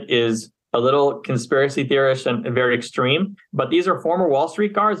 75% of it is a little conspiracy theorist and very extreme. But these are former Wall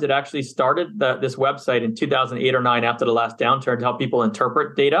Street guards that actually started this website in 2008 or 9 after the last downturn to help people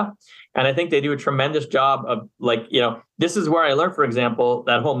interpret data. And I think they do a tremendous job of this is where I learned, for example,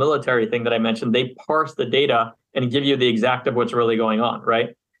 that whole military thing that I mentioned. They parse the data and give you the exact of what's really going on,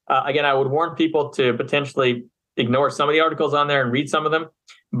 right? Again, I would warn people to potentially ignore some of the articles on there and read some of them.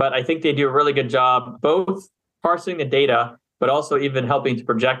 But I think they do a really good job both parsing the data, but also even helping to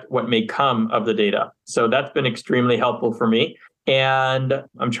project what may come of the data. So that's been extremely helpful for me. And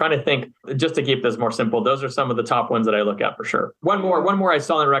I'm trying to think, just to keep this more simple, those are some of the top ones that I look at for sure. One more I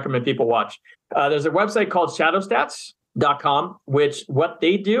strongly recommend people watch. There's a website called shadowstats.com, which what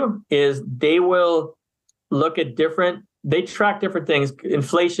they do is they will look at they track different things.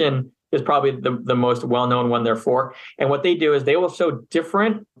 Inflation is probably the most well-known one therefore. And what they do is they will show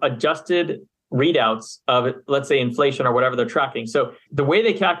different adjusted readouts of, let's say, inflation or whatever they're tracking. So the way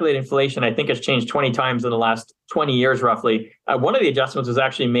they calculate inflation, I think, has changed 20 times in the last 20 years, roughly. One of the adjustments was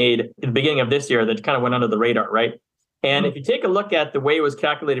actually made at the beginning of this year that kind of went under the radar, right? And if you take a look at the way it was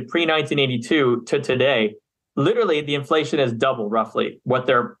calculated pre-1982 to today, literally the inflation is double roughly what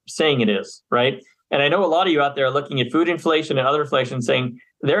they're saying it is, right? And I know a lot of you out there are looking at food inflation and other inflation saying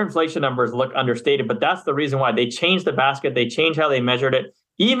their inflation numbers look understated, but that's the reason why. They changed the basket. They changed how they measured it.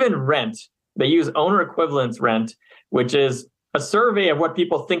 Even rent. They use owner equivalence rent, which is a survey of what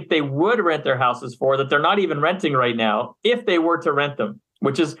people think they would rent their houses for that they're not even renting right now if they were to rent them,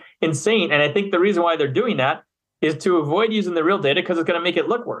 which is insane. And I think the reason why they're doing that is to avoid using the real data because it's going to make it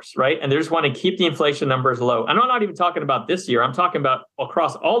look worse, right? And they just want to keep the inflation numbers low. And I'm not even talking about this year. I'm talking about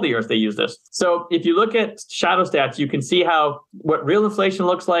across all the years they use this. So if you look at shadow stats, you can see what real inflation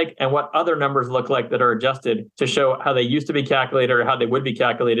looks like and what other numbers look like that are adjusted to show how they used to be calculated or how they would be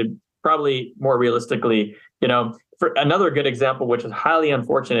calculated probably more realistically. For another good example, which is highly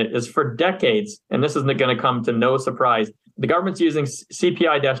unfortunate, is for decades, and this isn't going to come to no surprise, the government's using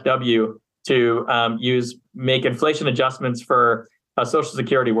CPI-W to make inflation adjustments for Social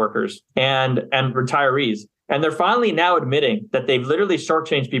Security workers and retirees. And they're finally now admitting that they've literally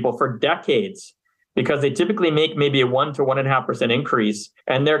shortchanged people for decades because they typically make maybe a 1 to 1.5% increase,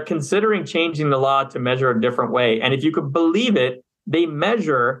 and they're considering changing the law to measure a different way. And if you could believe it, they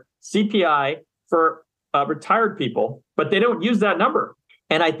measure CPI for retired people, but they don't use that number.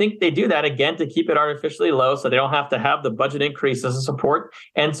 And I think they do that again to keep it artificially low so they don't have to have the budget increase as a support.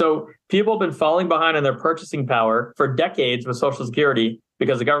 And so people have been falling behind on their purchasing power for decades with Social Security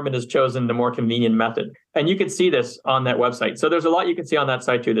because the government has chosen the more convenient method. And you can see this on that website. So there's a lot you can see on that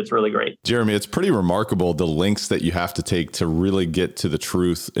site too that's really great. Jeremy, it's pretty remarkable the links that you have to take to really get to the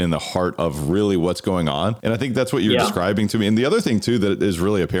truth in the heart of really what's going on. And I think that's what you're describing to me. And the other thing too that is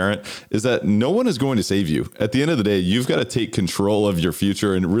really apparent is that no one is going to save you. At the end of the day, you've got to take control of your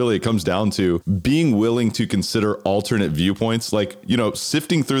future. And really it comes down to being willing to consider alternate viewpoints. Like, you know,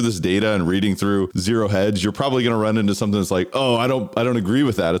 sifting through this data and reading through Zero Hedge, you're probably going to run into something that's like, oh, I don't agree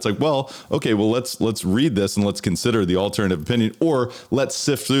with that. It's like, well, okay, well, let's read this and let's consider the alternative opinion, or let's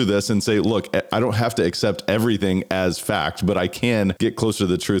sift through this and say, look, I don't have to accept everything as fact, but I can get closer to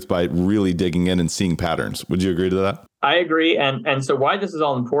the truth by really digging in and seeing patterns. Would you agree to that? I agree. And so why this is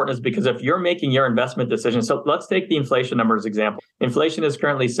all important is because if you're making your investment decision, so let's take the inflation number as example. Inflation is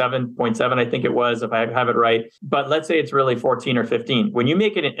currently 7.7, I think it was, if I have it right. But let's say it's really 14 or 15. When you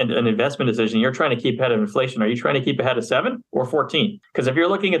make an investment decision, you're trying to keep ahead of inflation. Are you trying to keep ahead of 7 or 14? Because if you're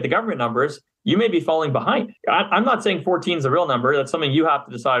looking at the government numbers, you may be falling behind. I'm not saying 14 is the real number. That's something you have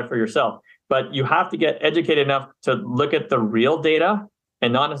to decide for yourself. But you have to get educated enough to look at the real data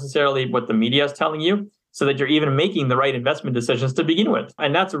and not necessarily what the media is telling you, so that you're even making the right investment decisions to begin with.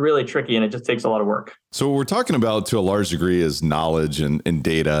 And that's really tricky, and it just takes a lot of work. So what we're talking about to a large degree is knowledge and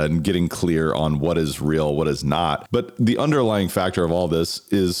data and getting clear on what is real, what is not. But the underlying factor of all this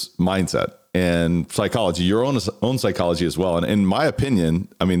is mindset and psychology, your own psychology as well. And in my opinion,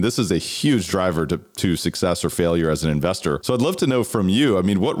 I mean, this is a huge driver to success or failure as an investor. So I'd love to know from you, I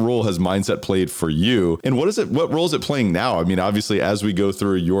mean, what role has mindset played for you? And what role is it playing now? I mean, obviously, as we go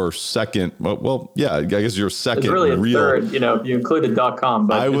through your second, I guess your second it's really real, third, you included .com,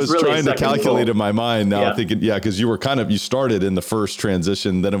 but I was really trying to calculate in my mind now, thinking, because you started in the first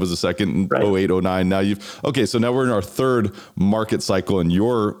transition, then it was the second, right. 08, 09. Now so now we're in our third market cycle in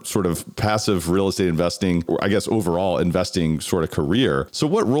your sort of passive real estate investing, or I guess overall investing sort of career. So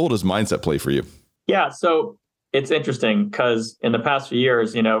what role does mindset play for you? Yeah, so it's interesting because in the past few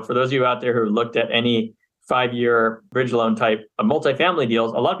years, for those of you out there who looked at any 5-year bridge loan type of multifamily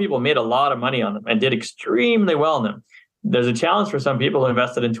deals, a lot of people made a lot of money on them and did extremely well in them. There's a challenge for some people who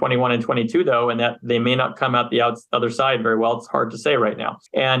invested in 21 and 22, though, and that they may not come out the other side very well. It's hard to say right now.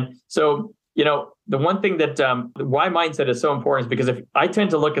 And so, the one thing that why mindset is so important is because if I tend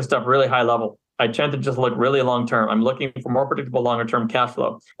to look at stuff really high level, I tend to just look really long term. I'm looking for more predictable longer term cash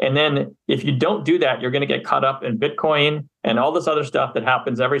flow. And then if you don't do that, you're going to get caught up in Bitcoin and all this other stuff that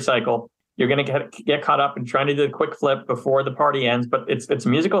happens every cycle. You're going to get caught up in trying to do the quick flip before the party ends, but it's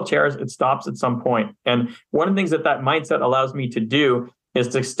musical chairs. It stops at some point. And one of the things that mindset allows me to do is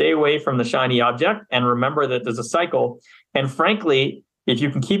to stay away from the shiny object and remember that there's a cycle. And frankly, if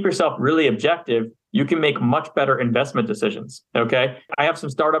you can keep yourself really objective, you can make much better investment decisions. Okay. I have some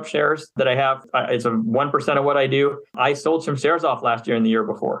startup shares that I have. It's 1% of what I do. I sold some shares off last year and the year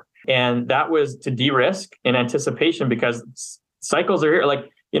before. And that was to de-risk in anticipation because cycles are here. Like,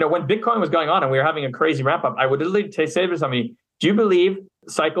 when Bitcoin was going on and we were having a crazy ramp up, I would literally say to somebody, do you believe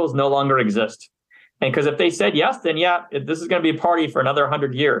cycles no longer exist? And because if they said yes, then this is going to be a party for another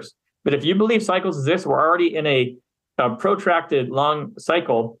 100 years. But if you believe cycles exist, we're already in a protracted long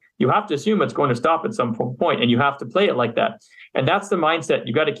cycle. You have to assume it's going to stop at some point, and you have to play it like that. And that's the mindset.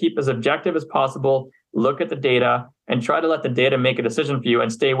 You got to keep as objective as possible, look at the data, and try to let the data make a decision for you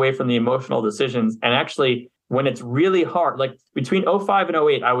and stay away from the emotional decisions. And actually, when it's really hard, like between 05 and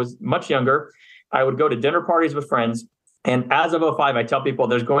 08, I was much younger. I would go to dinner parties with friends. And as of 05, I tell people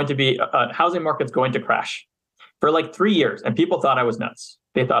there's going to be a housing market's going to crash for like 3 years. And people thought I was nuts.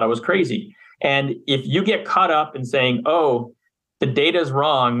 They thought I was crazy. And if you get caught up in saying, oh, the data is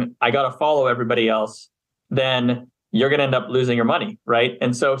wrong, I got to follow everybody else, then you're going to end up losing your money, right?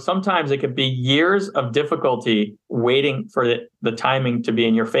 And so sometimes it could be years of difficulty waiting for the timing to be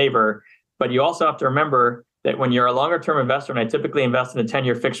in your favor. But you also have to remember that when you're a longer term investor, and I typically invest in a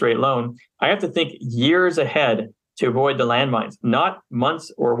 10-year fixed rate loan, I have to think years ahead to avoid the landmines, not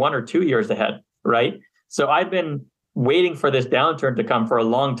months or 1 or 2 years ahead, right? So I've been waiting for this downturn to come for a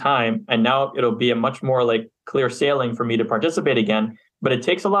long time. And now it'll be a much more like clear sailing for me to participate again. But it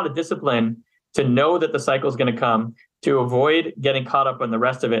takes a lot of discipline to know that the cycle is going to come, to avoid getting caught up on the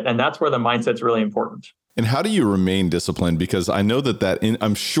rest of it. And that's where the mindset's really important. And how do you remain disciplined? Because I know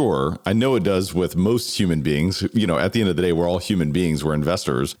I know it does with most human beings. You know, at the end of the day, we're all human beings. We're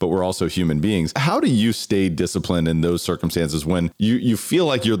investors, but we're also human beings. How do you stay disciplined in those circumstances when you feel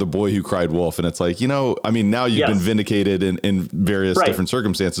like you're the boy who cried wolf? And it's like, now you've been vindicated in various different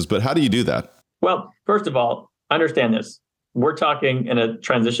circumstances, but how do you do that? Well, first of all, understand this. We're talking in a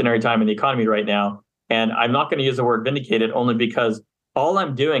transitionary time in the economy right now. And I'm not going to use the word vindicated only because all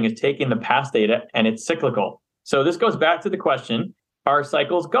I'm doing is taking the past data and it's cyclical. So this goes back to the question, are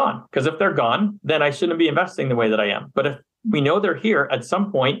cycles gone? Because if they're gone, then I shouldn't be investing the way that I am. But if we know they're here at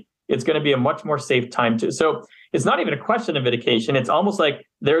some point, it's going to be a much more safe time to. So it's not even a question of vindication. It's almost like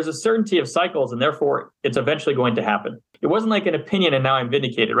there's a certainty of cycles and therefore it's eventually going to happen. It wasn't like an opinion and now I'm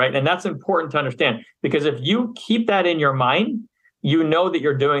vindicated, right? And that's important to understand because if you keep that in your mind, you know that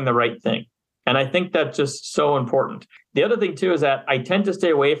you're doing the right thing. And I think that's just so important. The other thing too is that I tend to stay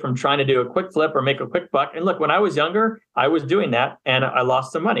away from trying to do a quick flip or make a quick buck. And look, when I was younger, I was doing that and I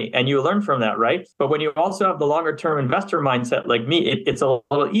lost some money and you learn from that, right? But when you also have the longer term investor mindset like me, it's a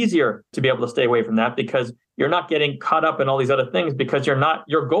little easier to be able to stay away from that because you're not getting caught up in all these other things because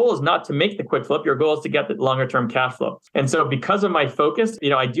your goal is not to make the quick flip. Your goal is to get the longer term cash flow. And so because of my focus,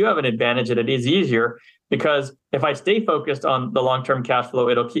 I do have an advantage that it is easier because if I stay focused on the long-term cash flow,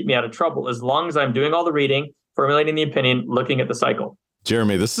 it'll keep me out of trouble as long as I'm doing all the reading, formulating the opinion, looking at the cycle.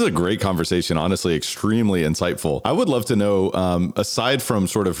 Jeremy, this is a great conversation, honestly, extremely insightful. I would love to know, aside from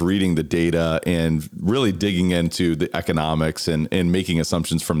sort of reading the data and really digging into the economics and making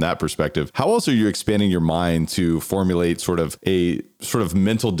assumptions from that perspective, how else are you expanding your mind to formulate sort of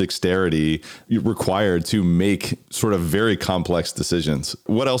mental dexterity required to make sort of very complex decisions?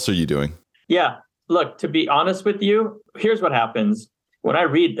 What else are you doing? Yeah. Look, to be honest with you, here's what happens. When I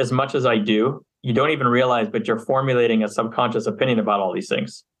read as much as I do, you don't even realize, but you're formulating a subconscious opinion about all these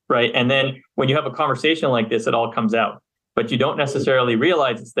things, right? And then when you have a conversation like this, it all comes out, but you don't necessarily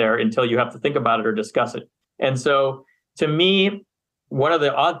realize it's there until you have to think about it or discuss it. And so to me, one of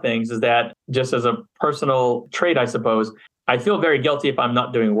the odd things is that just as a personal trait, I suppose, I feel very guilty if I'm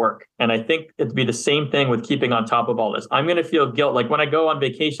not doing work. And I think it'd be the same thing with keeping on top of all this. I'm going to feel guilt. Like when I go on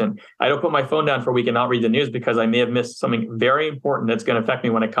vacation, I don't put my phone down for a week and not read the news because I may have missed something very important that's going to affect me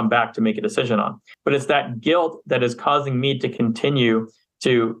when I come back to make a decision on. But it's that guilt that is causing me to continue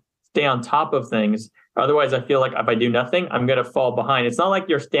to stay on top of things. Otherwise, I feel like if I do nothing, I'm going to fall behind. It's not like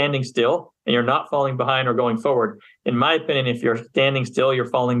you're standing still and you're not falling behind or going forward. In my opinion, if you're standing still, you're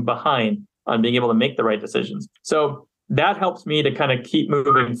falling behind on being able to make the right decisions. So that helps me to kind of keep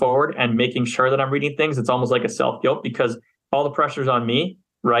moving forward and making sure that I'm reading things. It's almost like a self-guilt because all the pressure's on me,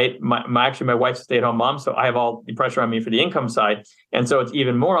 right? My wife's a stay-at-home mom, so I have all the pressure on me for the income side. And so it's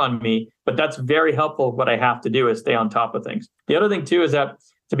even more on me, but that's very helpful. What I have to do is stay on top of things. The other thing too is that,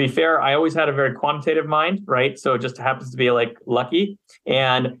 to be fair, I always had a very quantitative mind, right? So it just happens to be like lucky.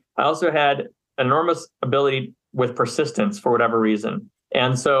 And I also had enormous ability with persistence for whatever reason.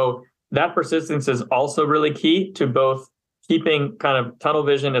 And so that persistence is also really key to both keeping kind of tunnel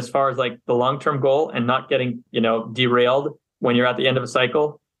vision as far as like the long-term goal and not getting, derailed when you're at the end of a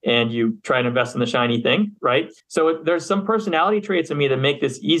cycle and you try to invest in the shiny thing, right? So there's some personality traits in me that make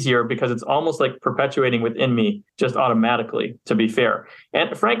this easier because it's almost like perpetuating within me just automatically, to be fair.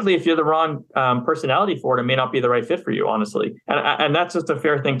 And frankly, if you're the wrong personality for it, it may not be the right fit for you, honestly. And that's just a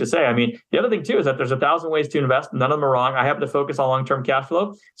fair thing to say. I mean, the other thing too is that there's 1,000 ways to invest. None of them are wrong. I happen to focus on long-term cash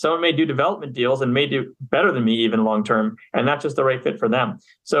flow. Someone may do development deals and may do better than me even long-term, and that's just the right fit for them.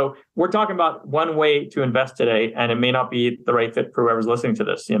 So we're talking about one way to invest today, and it may not be the right fit for whoever's listening to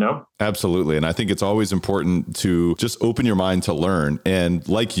this. Absolutely. And I think it's always important to just open your mind to learn. And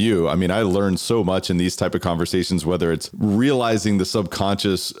like you, I mean, I learned so much in these type of conversations, whether it's realizing the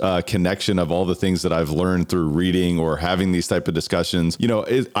subconscious connection of all the things that I've learned through reading or having these type of discussions.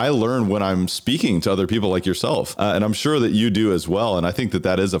 I learn when I'm speaking to other people like yourself. And I'm sure that you do as well. And I think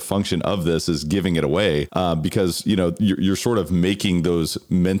that is a function of this, is giving it away because, you're sort of making those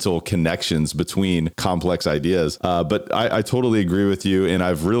mental connections between complex ideas. But I totally agree with you. And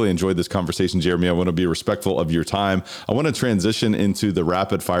I've really enjoyed this conversation, Jeremy. I want to be respectful of your time. I want to transition into the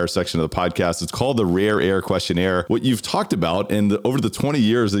rapid fire section of the podcast. It's called the Rare Air Questionnaire. What you've talked about over the 20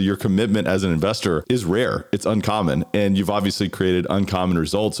 years of your commitment as an investor is rare. It's uncommon. And you've obviously created uncommon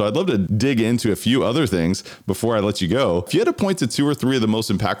results. So I'd love to dig into a few other things before I let you go. If you had to point to 2 or 3 of the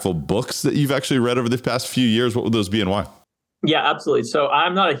most impactful books that you've actually read over the past few years, what would those be and why? Yeah, absolutely. So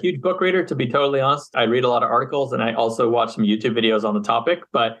I'm not a huge book reader, to be totally honest. I read a lot of articles and I also watch some YouTube videos on the topic.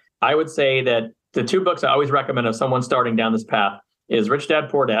 But I would say that the 2 books I always recommend if someone's starting down this path is Rich Dad,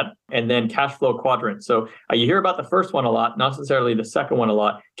 Poor Dad, and then Cash Flow Quadrant. So you hear about the first one a lot, not necessarily the second one a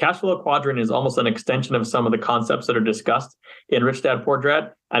lot. Cash Flow Quadrant is almost an extension of some of the concepts that are discussed in Rich Dad, Poor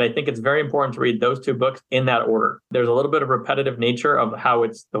Dad. And I think it's very important to read those two books in that order. There's a little bit of repetitive nature of how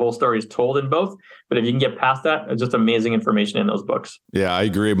the whole story is told in both. But if you can get past that, it's just amazing information in those books. Yeah, I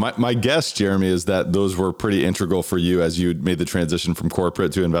agree. My guess, Jeremy, is that those were pretty integral for you as you made the transition from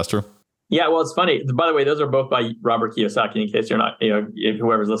corporate to investor. Yeah, well, it's funny. By the way, those are both by Robert Kiyosaki, in case you're not, if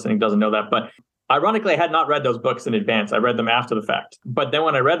whoever's listening doesn't know that. But ironically, I had not read those books in advance. I read them after the fact. But then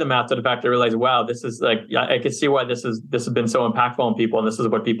when I read them after the fact, I realized, wow, this is like, I could see why this has been so impactful on people, and this is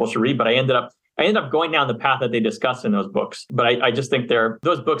what people should read. But I ended up going down the path that they discussed in those books. But I just think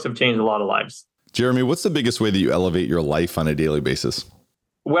those books have changed a lot of lives. Jeremy, what's the biggest way that you elevate your life on a daily basis?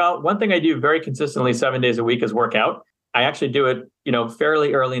 Well, one thing I do very consistently 7 days a week is work out. I actually do it,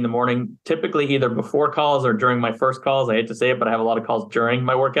 fairly early in the morning, typically either before calls or during my first calls. I hate to say it, but I have a lot of calls during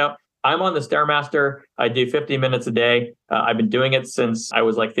my workout. I'm on the Stairmaster. I do 50 minutes a day. I've been doing it since I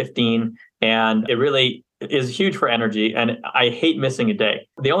was like 15, and it really is huge for energy. And I hate missing a day.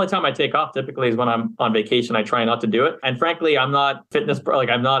 The only time I take off typically is when I'm on vacation. I try not to do it. And frankly, I'm not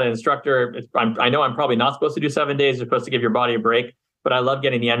I'm not an instructor. I know I'm probably not supposed to do 7 days. You're supposed to give your body a break. But I love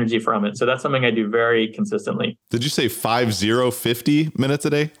getting the energy from it. So that's something I do very consistently. Did you say 50 minutes a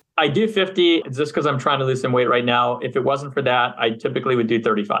day? I do 50 just because I'm trying to lose some weight right now. If it wasn't for that, I typically would do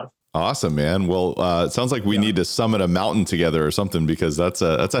 35. Awesome, man. Well, it sounds like we need to summit a mountain together or something, because that's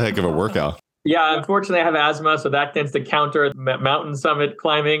a heck of a workout. Yeah, unfortunately, I have asthma, so that tends to counter mountain summit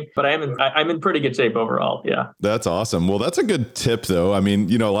climbing. But I'm in pretty good shape overall. Yeah, that's awesome. Well, that's a good tip, though. I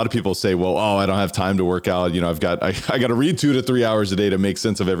mean, a lot of people say, "Well, I don't have time to work out. I got to read 2 to 3 hours a day to make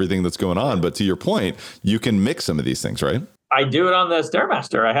sense of everything that's going on." But to your point, you can mix some of these things, right? I do it on the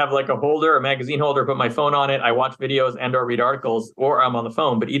Stairmaster. I have like a holder, a magazine holder, put my phone on it. I watch videos and/or read articles, or I'm on the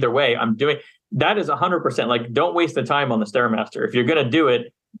phone. But either way, I'm doing that. Is 100%. Like, don't waste the time on the Stairmaster. If you're going to do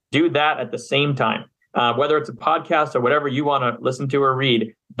it, do that at the same time. Whether it's a podcast or whatever you want to listen to or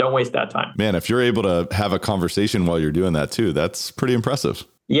read, don't waste that time. Man, if you're able to have a conversation while you're doing that too, that's pretty impressive.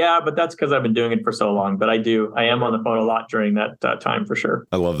 Yeah, but that's because I've been doing it for so long. But I am on the phone a lot during that time for sure.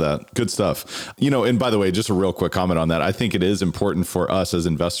 I love that. Good stuff. And by the way, just a real quick comment on that. I think it is important for us as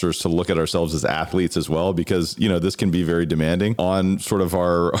investors to look at ourselves as athletes as well, because, this can be very demanding on sort of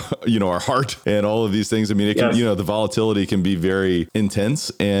our, our heart and all of these things. I mean, it can, the volatility can be very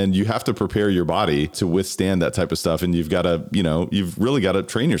intense, and you have to prepare your body to withstand that type of stuff. And you've got to, you've really got to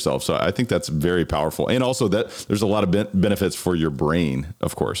train yourself. So I think that's very powerful. And also that there's a lot of benefits for your brain,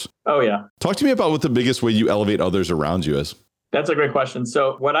 of course. Oh, yeah. Talk to me about what the biggest way you elevate others around you is. That's a great question.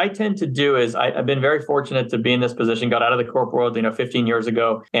 So what I tend to do is I've been very fortunate to be in this position, got out of the corporate world, 15 years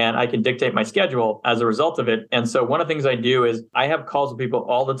ago, and I can dictate my schedule as a result of it. And so one of the things I do is I have calls with people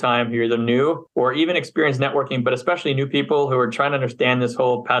all the time who are either new or even experienced networking, but especially new people who are trying to understand this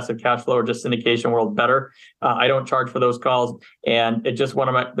whole passive cash flow or just syndication world better. I don't charge for those calls. And it's just one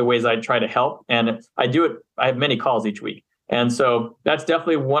of the ways I try to help. And I do it. I have many calls each week. And so that's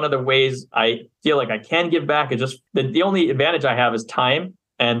definitely one of the ways I feel like I can give back. It's just the only advantage I have is time,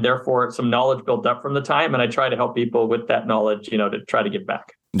 and therefore some knowledge built up from the time. And I try to help people with that knowledge, to try to give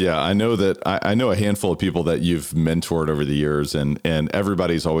back. Yeah, I know that I know a handful of people that you've mentored over the years, and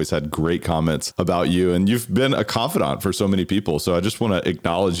everybody's always had great comments about you, and you've been a confidant for so many people. So I just want to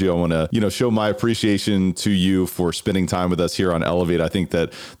acknowledge you. I want to, show my appreciation to you for spending time with us here on Elevate. I think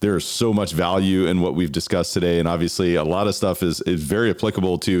that there's so much value in what we've discussed today. And obviously a lot of stuff is very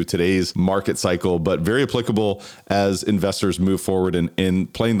applicable to today's market cycle, but very applicable as investors move forward in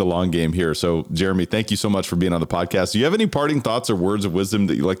playing the long game here. So Jeremy, thank you so much for being on the podcast. Do you have any parting thoughts or words of wisdom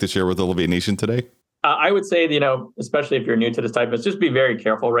that you'd like to share with Elevate Nation today? I would say, especially if you're new to this type, just be very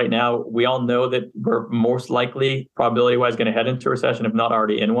careful right now. We all know that we're most likely, probability-wise, going to head into a recession, if not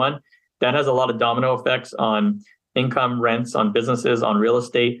already in one. That has a lot of domino effects on income, rents, on businesses, on real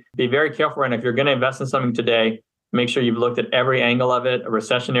estate. Be very careful. And if you're going to invest in something today, make sure you've looked at every angle of it, a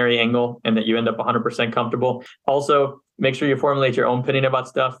recessionary angle, and that you end up 100% comfortable. Also, make sure you formulate your own opinion about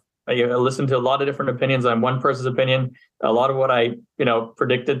stuff. I listen to a lot of different opinions on one person's opinion. A lot of what I,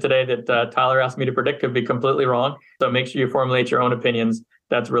 predicted today that Tyler asked me to predict could be completely wrong. So make sure you formulate your own opinions.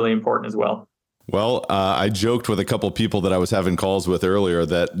 That's really important as well. Well, I joked with a couple of people that I was having calls with earlier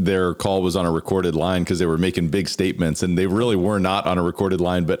that their call was on a recorded line because they were making big statements, and they really were not on a recorded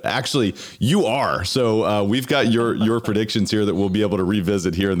line, but actually you are. So we've got your predictions here that we'll be able to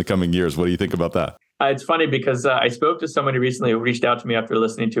revisit here in the coming years. What do you think about that? It's funny because I spoke to somebody recently who reached out to me after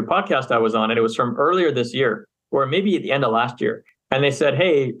listening to a podcast I was on, and it was from earlier this year, or maybe at the end of last year. And they said,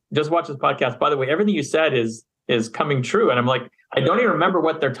 "Hey, just watch this podcast. By the way, everything you said is coming true." And I'm like, I don't even remember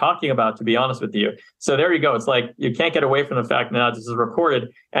what they're talking about, to be honest with you. So there you go. It's like you can't get away from the fact that this is recorded.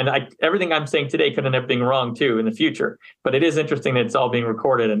 And everything I'm saying today could end up being wrong too in the future. But it is interesting that it's all being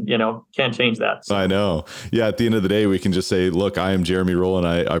recorded and, can't change that. So. I know. Yeah. At the end of the day, we can just say, look, I am Jeremy Roll and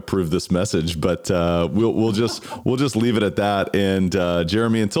I approve this message, but we'll just leave it at that. And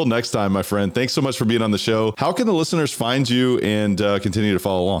Jeremy, until next time, my friend, thanks so much for being on the show. How can the listeners find you and continue to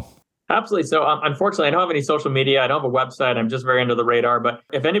follow along? Absolutely. So unfortunately, I don't have any social media. I don't have a website. I'm just very under the radar. But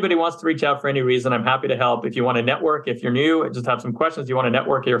if anybody wants to reach out for any reason, I'm happy to help. If you want to network, if you're new, just have some questions, you want to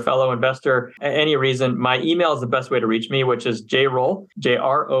network, you're a fellow investor, any reason, my email is the best way to reach me, which is jroll,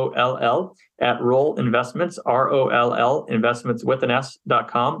 JROLL, at Roll Investments, ROLL, investments with an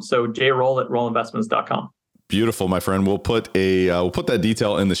S.com. So jroll at rollinvestments.com. Beautiful, my friend. We'll put that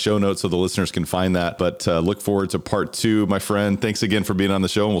detail in the show notes so the listeners can find that. But look forward to part 2, my friend. Thanks again for being on the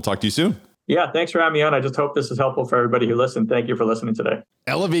show, and we'll talk to you soon. Yeah, thanks for having me on. I just hope this is helpful for everybody who listened. Thank you for listening today.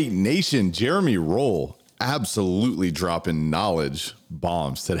 Elevate Nation, Jeremy Roll, absolutely dropping knowledge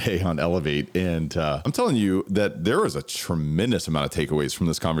bombs today on Elevate. And I'm telling you that there was a tremendous amount of takeaways from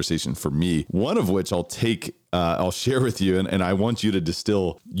this conversation for me, one of which I'll share with you. And I want you to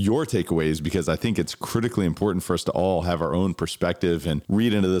distill your takeaways because I think it's critically important for us to all have our own perspective and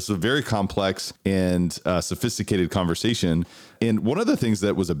read into this. A very complex and sophisticated conversation. And one of the things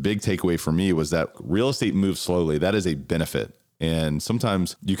that was a big takeaway for me was that real estate moves slowly. That is a benefit. And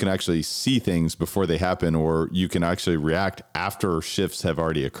sometimes you can actually see things before they happen, or you can actually react after shifts have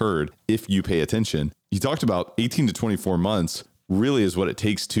already occurred if you pay attention. You talked about 18 to 24 months really is what it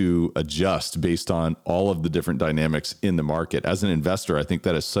takes to adjust based on all of the different dynamics in the market. As an investor, I think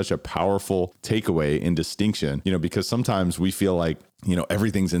that is such a powerful takeaway and distinction, because sometimes we feel like,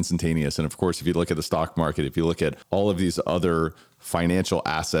 everything's instantaneous. And of course, if you look at the stock market, if you look at all of these other financial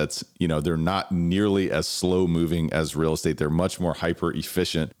assets, they're not nearly as slow moving as real estate. They're much more hyper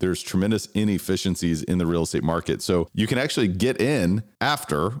efficient. There's tremendous inefficiencies in the real estate market. So you can actually get in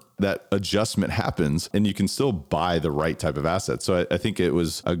after that adjustment happens and you can still buy the right type of asset. So I think it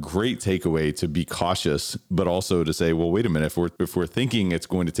was a great takeaway to be cautious, but also to say, well, wait a minute, if we're thinking it's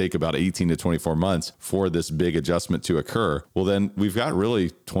going to take about 18 to 24 months for this big adjustment to occur, well, then we've got really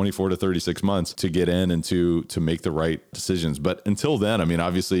 24 to 36 months to get in and to make the right decisions. But until then,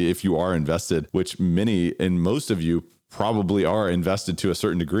 obviously, if you are invested, which many and most of you probably are invested to a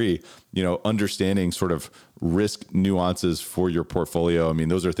certain degree, understanding sort of risk nuances for your portfolio.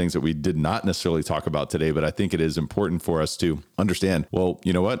 Those are things that we did not necessarily talk about today, but I think it is important for us to understand, well,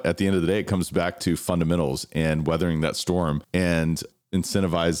 you know what? At the end of the day, it comes back to fundamentals and weathering that storm and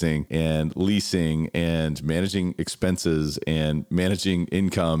incentivizing and leasing and managing expenses and managing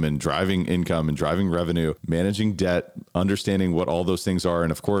income and driving revenue, managing debt, understanding what all those things are.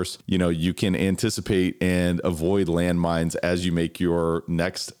 And of course, you can anticipate and avoid landmines as you make your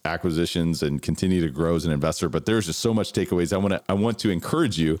next acquisitions and continue to grow as an investor. But there's just so much takeaways. I want to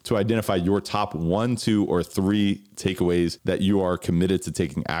encourage you to identify your top 1, 2, or 3 takeaways that you are committed to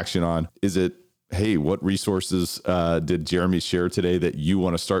taking action on. Is it, hey, what resources did Jeremy share today that you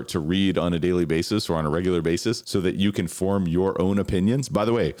want to start to read on a daily basis or on a regular basis so that you can form your own opinions? By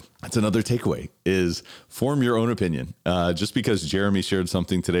the way, that's another takeaway, is form your own opinion. Just because Jeremy shared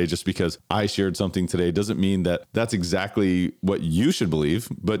something today, just because I shared something today, doesn't mean that that's exactly what you should believe,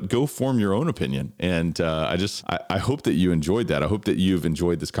 but go form your own opinion. And I hope that you enjoyed that. I hope that you've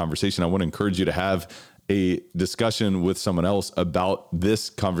enjoyed this conversation. I want to encourage you to have a discussion with someone else about this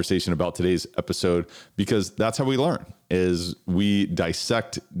conversation, about today's episode, because that's how we learn, is we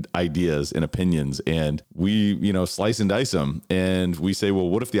dissect ideas and opinions and we, slice and dice them. And we say, well,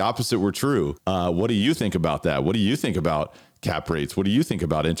 what if the opposite were true? What do you think about that? What do you think about cap rates? What do you think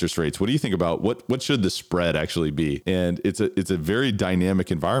about interest rates? What do you think about what should the spread actually be? And it's a very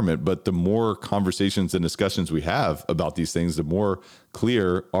dynamic environment, but the more conversations and discussions we have about these things, the more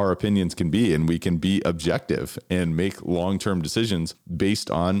clear our opinions can be, and we can be objective and make long-term decisions based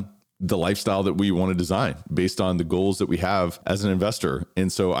on the lifestyle that we want to design, based on the goals that we have as an investor.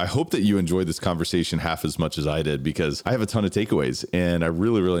 And so I hope that you enjoyed this conversation half as much as I did, because I have a ton of takeaways and I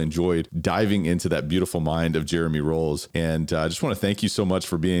really, really enjoyed diving into that beautiful mind of Jeremy Rolls. And I just want to thank you so much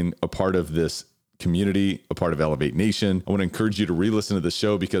for being a part of this community, a part of Elevate Nation. I want to encourage you to re-listen to the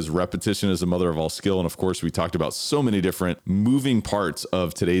show because repetition is the mother of all skill. And of course, we talked about so many different moving parts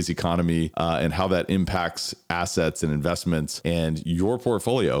of today's economy and how that impacts assets and investments and your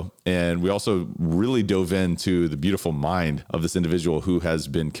portfolio. And we also really dove into the beautiful mind of this individual who has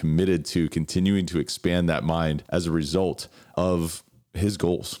been committed to continuing to expand that mind as a result of his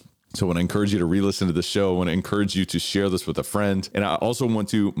goals. So I want to encourage you to re-listen to the show. I want to encourage you to share this with a friend. And I also want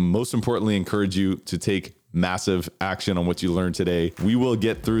to, most importantly, encourage you to take massive action on what you learned today. We will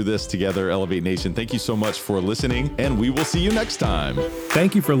get through this together, Elevate Nation. Thank you so much for listening, and we will see you next time.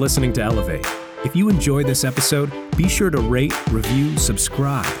 Thank you for listening to Elevate. If you enjoyed this episode, be sure to rate, review,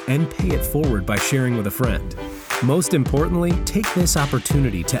 subscribe, and pay it forward by sharing with a friend. Most importantly, take this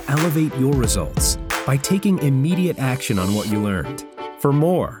opportunity to elevate your results by taking immediate action on what you learned. For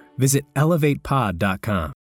more, visit elevatepod.com.